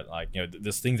fascinating to me that like, you know,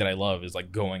 this thing that I love is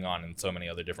like going on in so many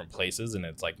other different places, and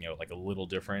it's like, you know, like a little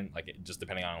different, like just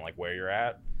depending on like where you're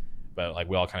at, but like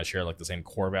we all kind of share like the same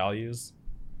core values.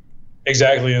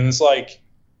 Exactly. And it's like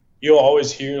you'll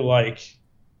always hear like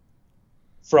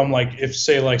from like if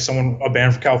say like a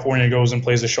band from California goes and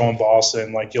plays a show in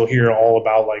Boston, like you'll hear all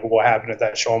about like what happened at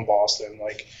that show in Boston.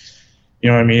 Like, you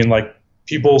know what I mean? Like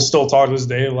people still talk to this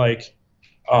day, like,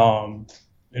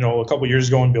 you know, a couple years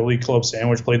ago when Billy Club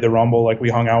Sandwich played the Rumble, like we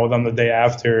hung out with them the day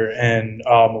after, and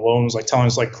Malone was like telling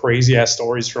us like crazy ass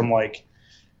stories from like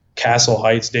Castle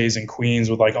Heights days in Queens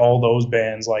with like all those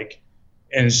bands, like,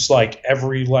 and it's just like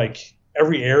every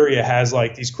area has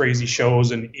like these crazy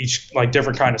shows and each like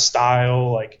different kind of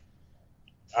style. Like,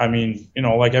 I mean, you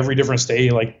know, like every different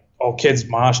state, like all kids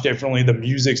mosh differently, the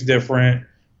music's different.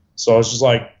 So it's just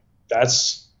like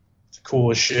that's the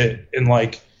coolest shit. And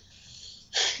like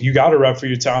you got to rep for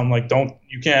your town. Like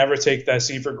you can't ever take that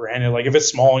scene for granted. Like if it's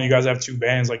small and you guys have 2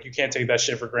 bands, like you can't take that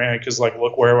shit for granted, because like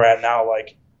look where we're at now.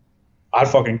 Like I'd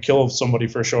fucking kill somebody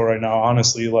for a show right now,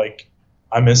 honestly. Like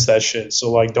I miss that shit. So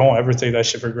like don't ever take that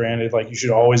shit for granted. Like you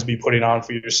should always be putting on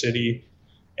for your city.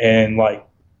 And like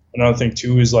another thing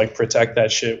too is like protect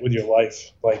that shit with your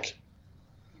life. Like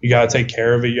you got to take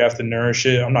care of it. You have to nourish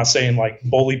it. I'm not saying like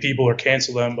bully people or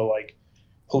cancel them, but like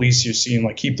police your scene,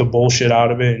 like keep the bullshit out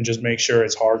of it and just make sure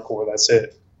it's hardcore. That's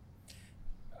it.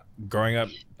 Growing up,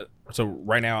 so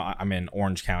right now I'm in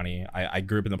Orange County. I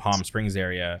grew up in the Palm Springs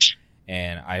area,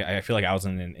 and I feel like I was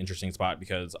in an interesting spot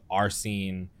because our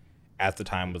scene at the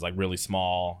time was like really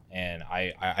small, and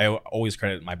I always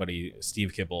credit my buddy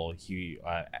Steve Kipple. He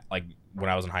like when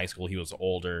I was in high school, he was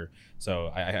older,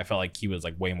 so I felt like he was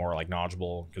like way more like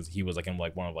knowledgeable, because he was like in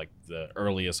like one of like the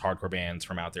earliest hardcore bands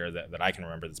from out there that I can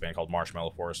remember, this band called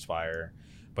Marshmallow Forest Fire.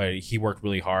 But he worked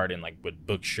really hard and like would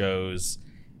book shows,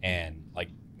 and like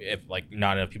if like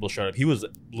not enough people showed up, he was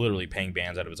literally paying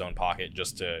bands out of his own pocket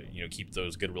just to, you know, keep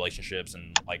those good relationships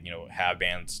and like, you know, have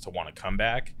bands to want to come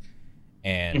back.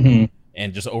 And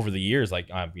and just over the years, like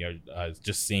you know,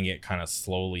 just seeing it kind of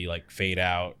slowly like fade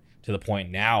out to the point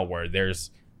now where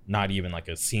there's not even like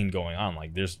a scene going on.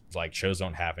 Like there's like shows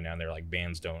don't happen down there, like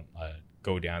bands don't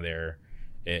go down there.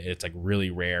 It's like really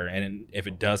rare, and if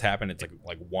it does happen, it's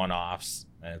like one-offs,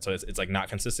 and so it's like not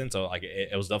consistent. So like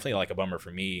it was definitely like a bummer for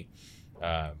me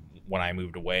when I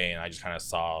moved away, and I just kind of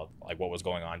saw like what was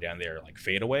going on down there like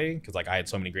fade away, because like I had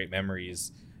so many great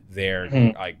memories there,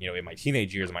 like, you know, in my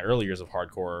teenage years, in my early years of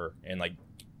hardcore, and like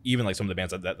even like some of the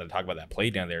bands that I talk about that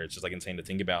played down there. It's just like insane to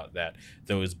think about that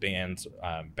those bands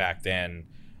back then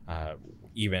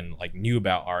even like knew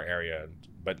about our area.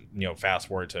 But, you know, fast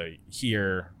forward to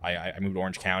here, I moved to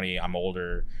Orange County. I'm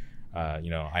older. You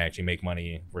know, I actually make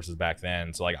money versus back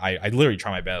then. So like I literally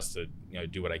try my best to, you know,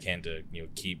 do what I can to, you know,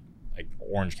 keep like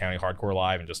Orange County hardcore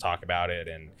alive and just talk about it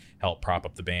and help prop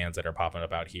up the bands that are popping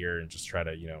up out here, and just try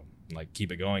to, you know, like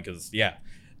keep it going. Because yeah,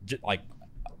 like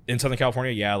in Southern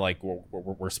California, yeah, like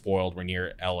we're spoiled. We're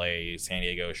near LA, San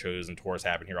Diego. Shows and tours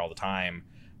happen here all the time.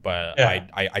 But yeah.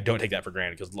 I don't take that for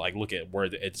granted, because like look at where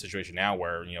it's a situation now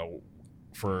where, you know,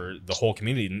 for the whole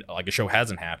community, like a show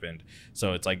hasn't happened.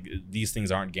 So it's like these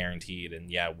things aren't guaranteed,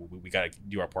 and yeah, we got to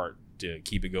do our part to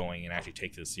keep it going and actually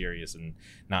take this serious, and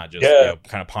not just you know,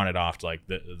 kind of pawn it off to like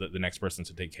the next person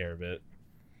to take care of it.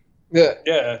 Yeah,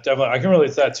 definitely. I can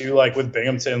relate to that too. Like with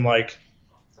Binghamton, like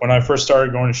when I first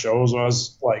started going to shows when I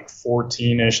was like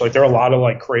 14ish, like there were a lot of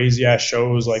like crazy ass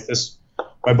shows like this.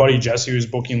 My buddy Jesse was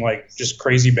booking like just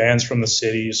crazy bands from the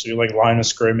city. So like Line of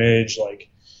Scrimmage, like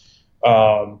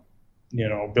you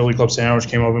know, Billy Club Sandwich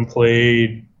came up and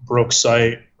played,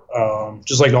 Brooksite,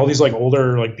 just like all these like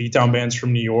older like beatdown bands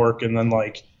from New York, and then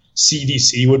like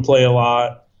CDC would play a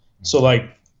lot. So like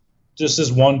just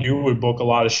this one dude would book a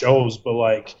lot of shows, but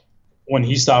like when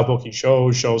he stopped booking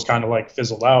shows kind of like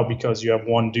fizzled out, because you have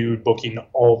one dude booking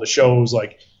all the shows,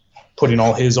 like putting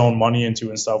all his own money into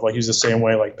and stuff. Like he's the same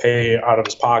way, like pay out of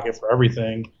his pocket for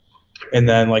everything, and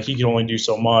then like he could only do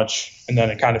so much, and then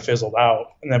it kind of fizzled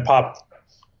out. And then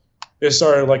it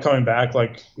started like coming back.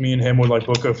 Like me and him would like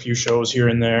book a few shows here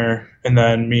and there, and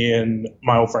then me and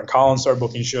my old friend Colin started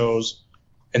booking shows,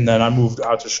 and then I moved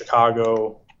out to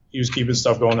Chicago. He was keeping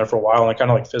stuff going there for a while, and it kind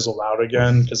of like fizzled out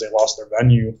again because they lost their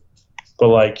venue. But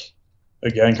like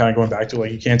again, kind of going back to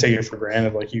like you can't take it for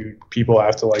granted. Like people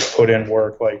have to like put in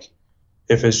work. Like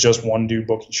if it's just one dude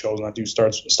booking shows and that dude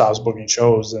stops booking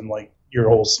shows, then like your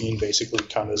whole scene basically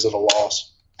kind of is at a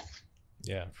loss.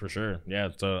 Yeah, for sure. Yeah,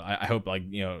 so I hope like,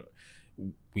 you know,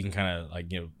 we can kind of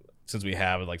like, you know, since we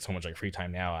have like so much like free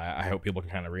time now, I hope people can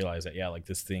kind of realize that, yeah, like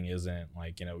this thing isn't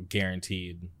like, you know,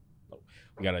 guaranteed.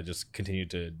 we gotta just continue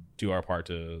to do our part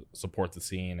to support the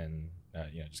scene and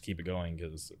just keep it going,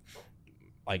 because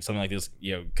like something like this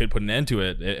could put an end to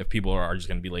it if people are just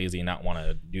gonna be lazy and not want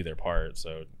to do their part.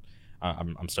 So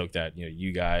I'm stoked that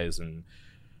you guys and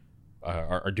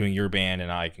are doing your band,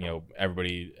 and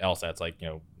everybody else that's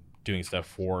doing stuff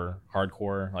for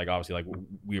hardcore. Like obviously, like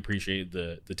we appreciate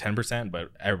the 10%, but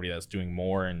everybody that's doing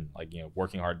more and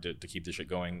working hard to keep this shit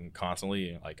going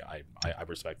constantly, like I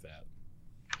respect that.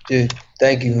 Dude,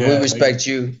 thank you. We respect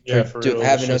you for real,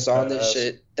 having us on this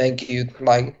shit. Thank you.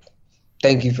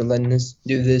 Thank you for letting us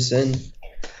do this and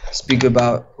speak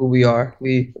about who we are.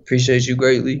 We appreciate you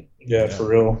greatly. Yeah, for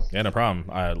real. Yeah, no problem.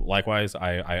 Likewise,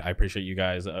 I appreciate you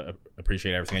guys.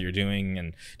 Appreciate everything that you're doing,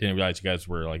 and didn't realize you guys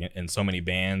were in so many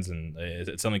bands. And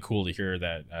it's something cool to hear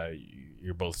that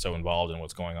you're both so involved in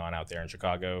what's going on out there in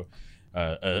Chicago.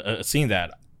 A scene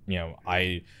that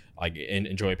I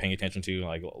enjoy paying attention to.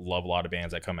 Like love a lot of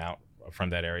bands that come out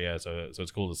from that area. So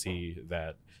it's cool to see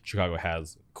that Chicago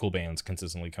has cool bands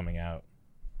consistently coming out.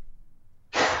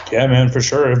 Yeah, man, for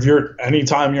sure.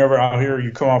 Anytime you're ever out here,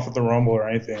 you come off with the Rumble or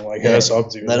anything, hit us up,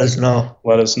 dude. Let us know.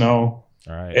 Let us know.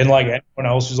 All right. And anyone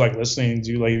else who's listening,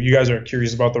 dude, if you guys are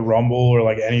curious about the Rumble or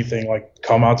anything,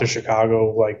 come out to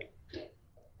Chicago,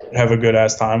 have a good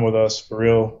ass time with us, for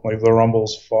real. The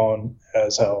Rumble's fun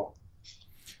as hell.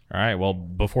 All right. Well,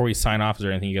 before we sign off, is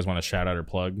there anything you guys want to shout out or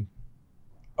plug?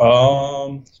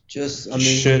 Shout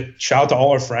out to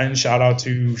all our friends. Shout out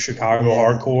to Chicago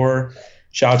Hardcore.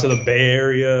 Shout out to the Bay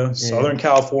Area, Southern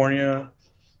California.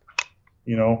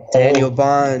 Daniel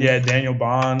Bond. Yeah, Daniel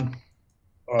Bond.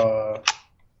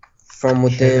 From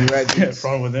Within Records. Yeah,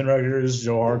 From Within Records,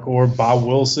 Joe Hardcore, Bob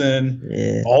Wilson.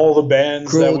 Yeah. All the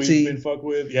bands Cruelty. that we've been fucked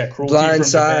with. Yeah, Cruelty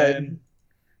Blindside.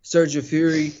 Surge of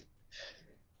Fury.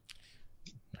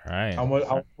 All right.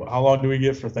 How long do we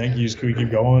get for thank yous? Can we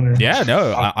keep going? Or? Yeah,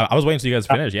 no. I was waiting until you guys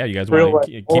finish. Yeah, you guys want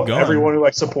to keep going. Everyone who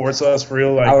supports us, for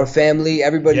real. Our family,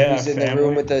 everybody who's in the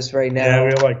room with us right now. Yeah,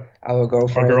 we have our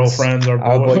girlfriends, our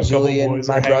boy Julian,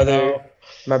 my brother.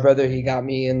 My brother, he got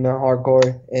me in the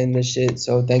hardcore and the shit,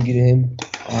 so thank you to him.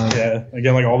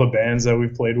 Again, all the bands that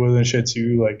we've played with and shit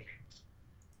too,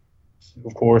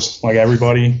 of course,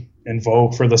 everybody,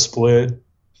 Invoke for the split,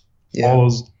 all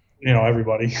those,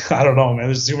 everybody. I don't know, man.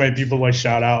 There's too many people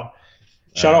shout out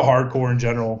hardcore in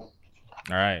general.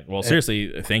 All right. Well,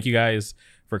 seriously, thank you guys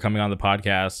for coming on the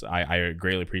podcast. I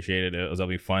greatly appreciate it. It was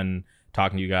really fun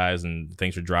talking to you guys, and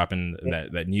thanks for dropping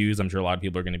that news. I'm sure a lot of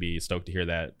people are going to be stoked to hear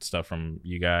that stuff from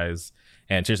you guys.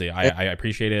 And seriously, I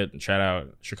appreciate it. Shout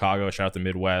out Chicago, shout out the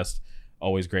Midwest.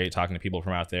 Always great talking to people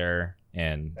from out there.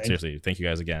 And seriously, thank you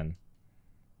guys again.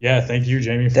 Yeah, thank you,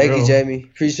 Jamie. Thank you, Jamie.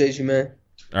 Appreciate you, man.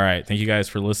 All right. Thank you guys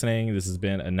for listening. This has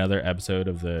been another episode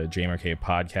of the JMRK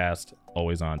podcast,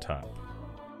 always on top.